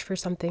restless search for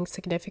something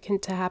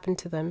significant to happen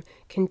to them,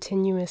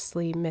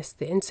 continuously miss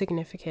the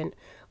insignificant,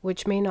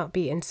 which may not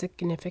be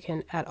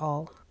insignificant at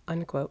all,"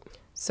 unquote.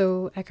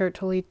 So Eckhart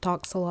Tolle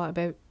talks a lot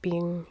about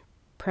being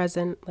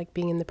present, like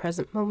being in the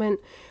present moment,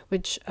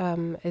 which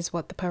is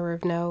what The Power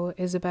of Now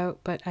is about,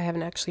 but I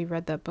haven't actually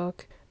read that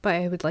book, but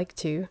I would like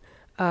to.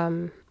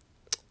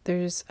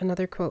 There's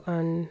another quote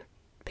on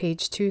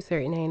page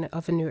 239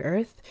 of A New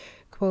Earth,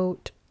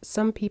 quote,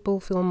 "Some people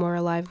feel more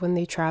alive when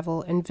they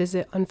travel and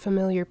visit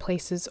unfamiliar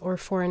places or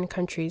foreign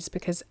countries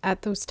because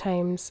at those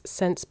times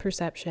sense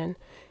perception,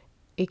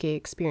 aka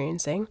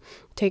experiencing,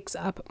 takes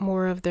up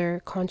more of their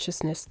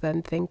consciousness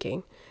than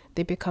thinking.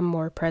 They become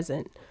more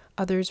present.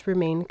 Others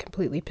remain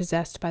completely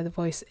possessed by the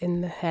voice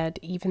in the head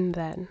even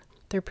then.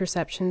 Their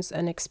perceptions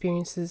and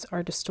experiences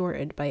are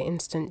distorted by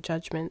instant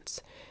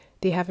judgments.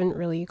 They haven't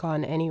really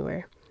gone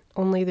anywhere.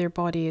 Only their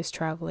body is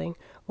traveling,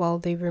 while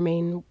they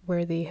remain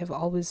where they have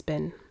always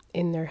been,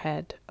 in their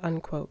head,"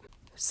 unquote.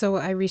 So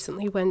I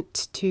recently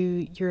went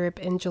to Europe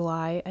in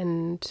July,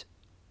 and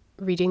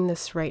reading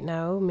this right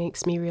now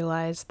makes me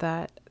realize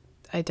that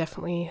I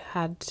definitely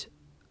had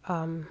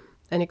an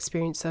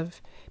experience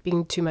of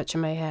being too much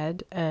in my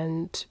head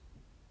and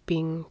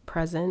being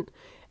present,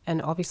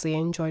 and obviously I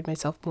enjoyed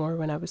myself more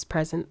when I was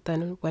present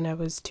than when I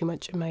was too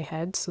much in my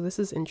head. So this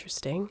is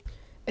interesting,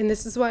 and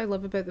this is what I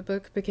love about the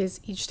book,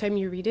 because each time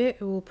you read it,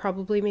 it will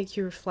probably make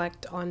you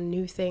reflect on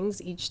new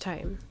things each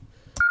time.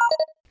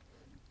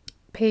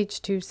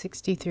 Page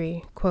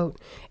 263, quote,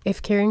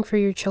 "If caring for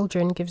your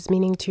children gives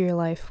meaning to your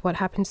life, what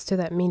happens to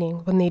that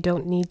meaning when they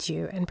don't need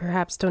you and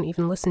perhaps don't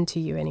even listen to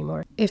you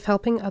anymore? If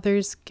helping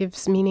others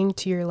gives meaning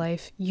to your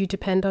life, you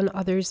depend on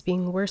others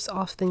being worse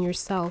off than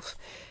yourself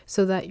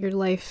so that your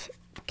life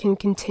can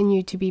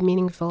continue to be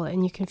meaningful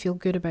and you can feel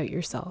good about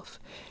yourself.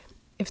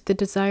 If the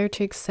desire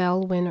to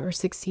excel, win, or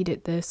succeed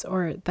at this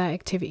or that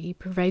activity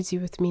provides you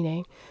with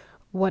meaning,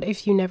 what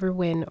if you never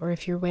win, or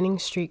if your winning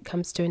streak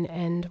comes to an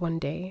end one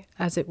day,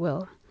 as it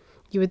will?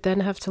 You would then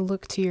have to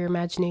look to your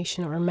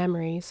imagination or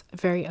memories, a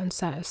very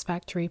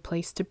unsatisfactory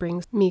place to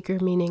bring meager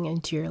meaning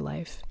into your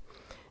life.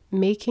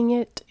 Making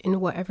it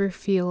in whatever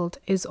field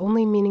is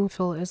only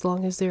meaningful as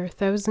long as there are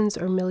thousands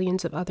or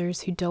millions of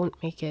others who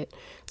don't make it,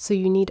 so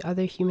you need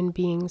other human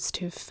beings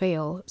to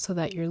fail so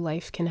that your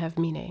life can have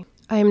meaning.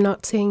 I am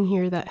not saying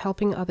here that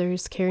helping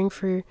others, caring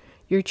for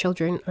your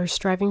children, or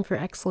striving for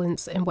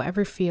excellence in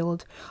whatever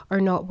field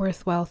are not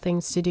worthwhile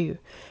things to do.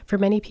 For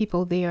many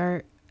people, they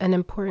are an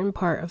important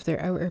part of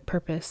their outer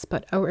purpose,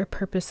 but outer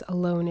purpose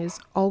alone is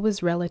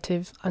always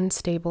relative,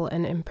 unstable,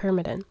 and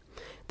impermanent.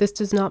 This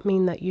does not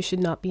mean that you should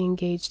not be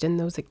engaged in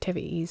those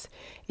activities.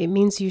 It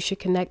means you should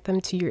connect them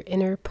to your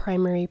inner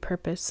primary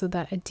purpose so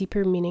that a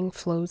deeper meaning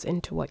flows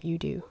into what you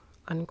do."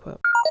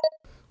 Unquote.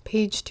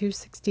 Page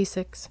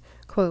 266,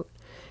 quote,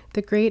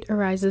 "The great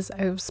arises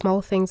out of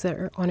small things that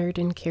are honored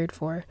and cared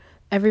for.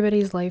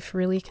 Everybody's life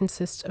really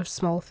consists of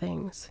small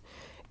things.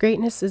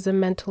 Greatness is a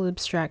mental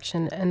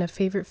abstraction and a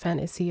favorite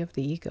fantasy of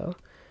the ego.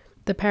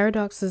 The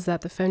paradox is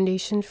that the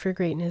foundation for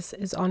greatness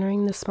is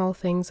honoring the small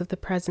things of the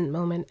present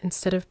moment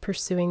instead of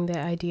pursuing the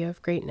idea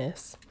of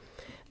greatness.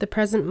 The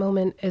present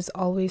moment is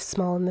always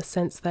small in the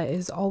sense that it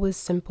is always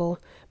simple,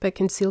 but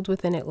concealed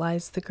within it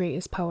lies the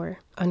greatest power."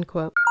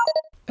 Unquote.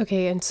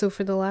 Okay, and so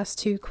for the last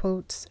two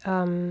quotes,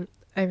 I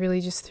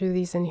really just threw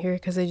these in here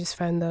because I just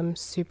found them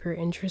super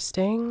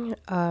interesting.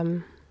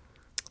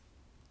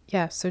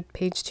 So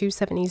page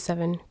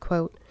 277,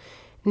 quote,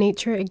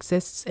 "Nature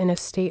exists in a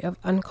state of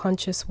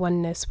unconscious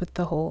oneness with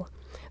the whole.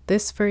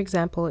 This, for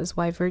example, is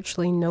why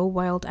virtually no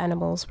wild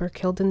animals were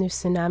killed in the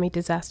tsunami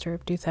disaster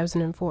of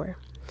 2004.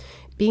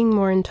 Being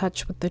more in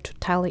touch with the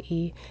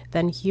totality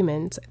than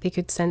humans, they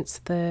could sense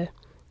the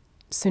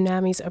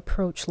tsunami's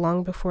approach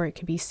long before it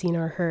could be seen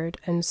or heard,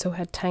 and so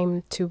had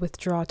time to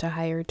withdraw to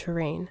higher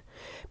terrain.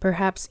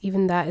 Perhaps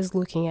even that is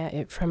looking at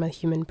it from a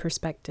human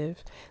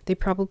perspective. They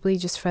probably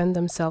just found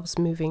themselves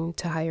moving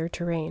to higher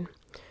terrain.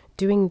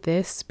 Doing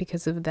this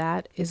because of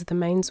that is the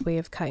mind's way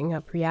of cutting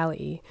up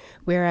reality,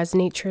 whereas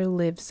nature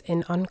lives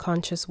in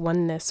unconscious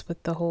oneness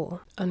with the whole."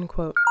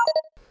 Unquote.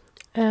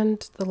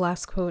 And the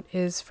last quote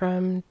is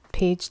from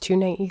page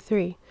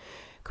 293.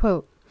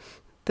 Quote,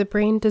 "The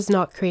brain does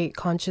not create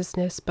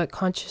consciousness, but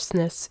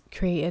consciousness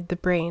created the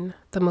brain,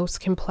 the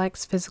most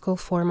complex physical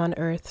form on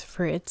earth,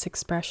 for its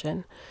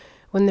expression.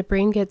 When the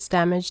brain gets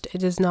damaged, it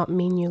does not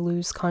mean you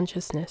lose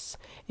consciousness.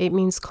 It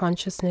means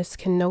consciousness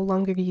can no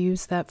longer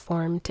use that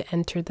form to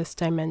enter this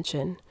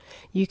dimension.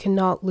 You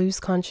cannot lose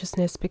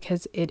consciousness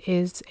because it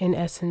is, in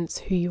essence,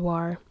 who you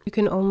are. You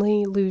can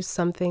only lose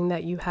something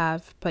that you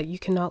have, but you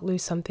cannot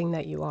lose something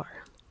that you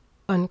are."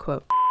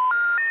 Unquote.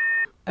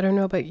 I don't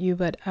know about you,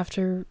 but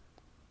after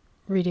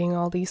reading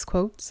all these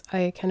quotes,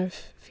 I kind of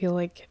feel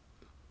like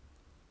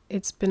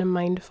it's been a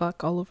mind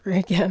fuck all over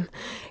again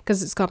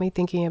because it's got me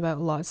thinking about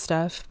a lot of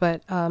stuff.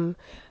 But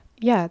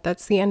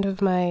that's the end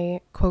of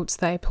my quotes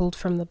that I pulled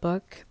from the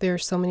book. There are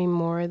so many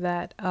more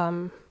that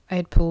I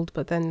had pulled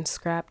but then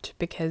scrapped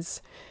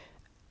because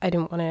I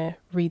didn't want to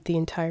read the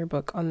entire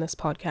book on this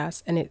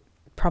podcast, and it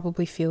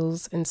probably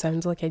feels and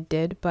sounds like I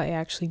did, but I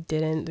actually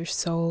didn't. There's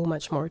so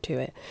much more to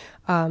it.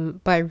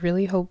 But I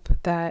really hope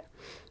that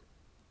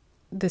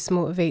this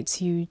motivates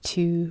you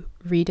to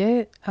read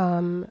it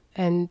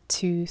and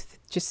to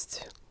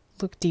just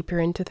look deeper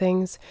into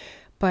things.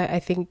 But I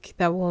think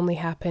that will only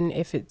happen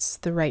if it's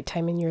the right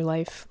time in your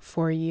life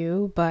for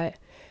you. But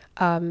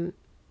I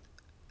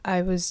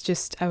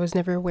was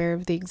never aware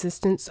of the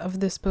existence of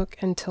this book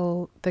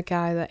until the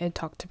guy that I had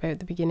talked about at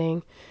the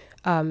beginning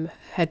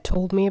had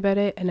told me about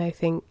it. And I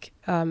think,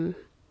 you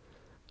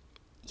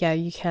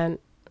can't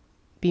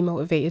be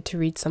motivated to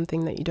read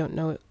something that you don't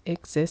know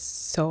exists.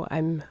 So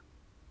I'm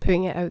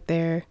putting it out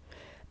there,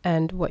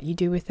 and what you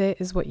do with it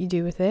is what you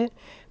do with it.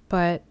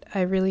 But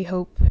I really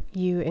hope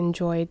you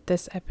enjoyed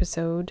this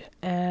episode,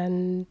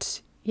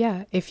 and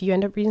if you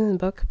end up reading the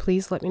book,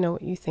 please let me know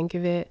what you think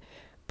of it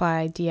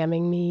by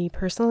DMing me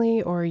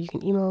personally, or you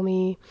can email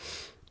me.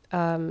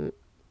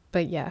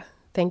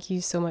 Thank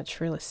you so much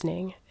for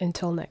listening.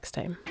 Until next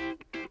time.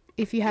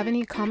 If you have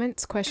any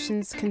comments,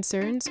 questions,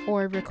 concerns,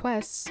 or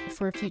requests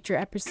for future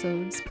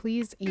episodes,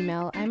 please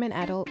email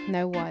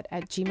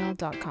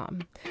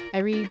imanadultnowwhat@gmail.com. I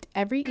read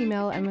every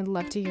email and would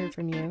love to hear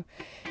from you.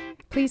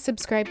 Please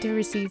subscribe to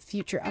receive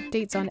future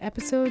updates on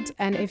episodes,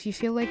 and if you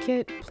feel like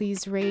it,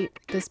 please rate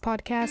this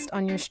podcast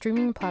on your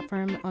streaming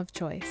platform of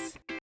choice.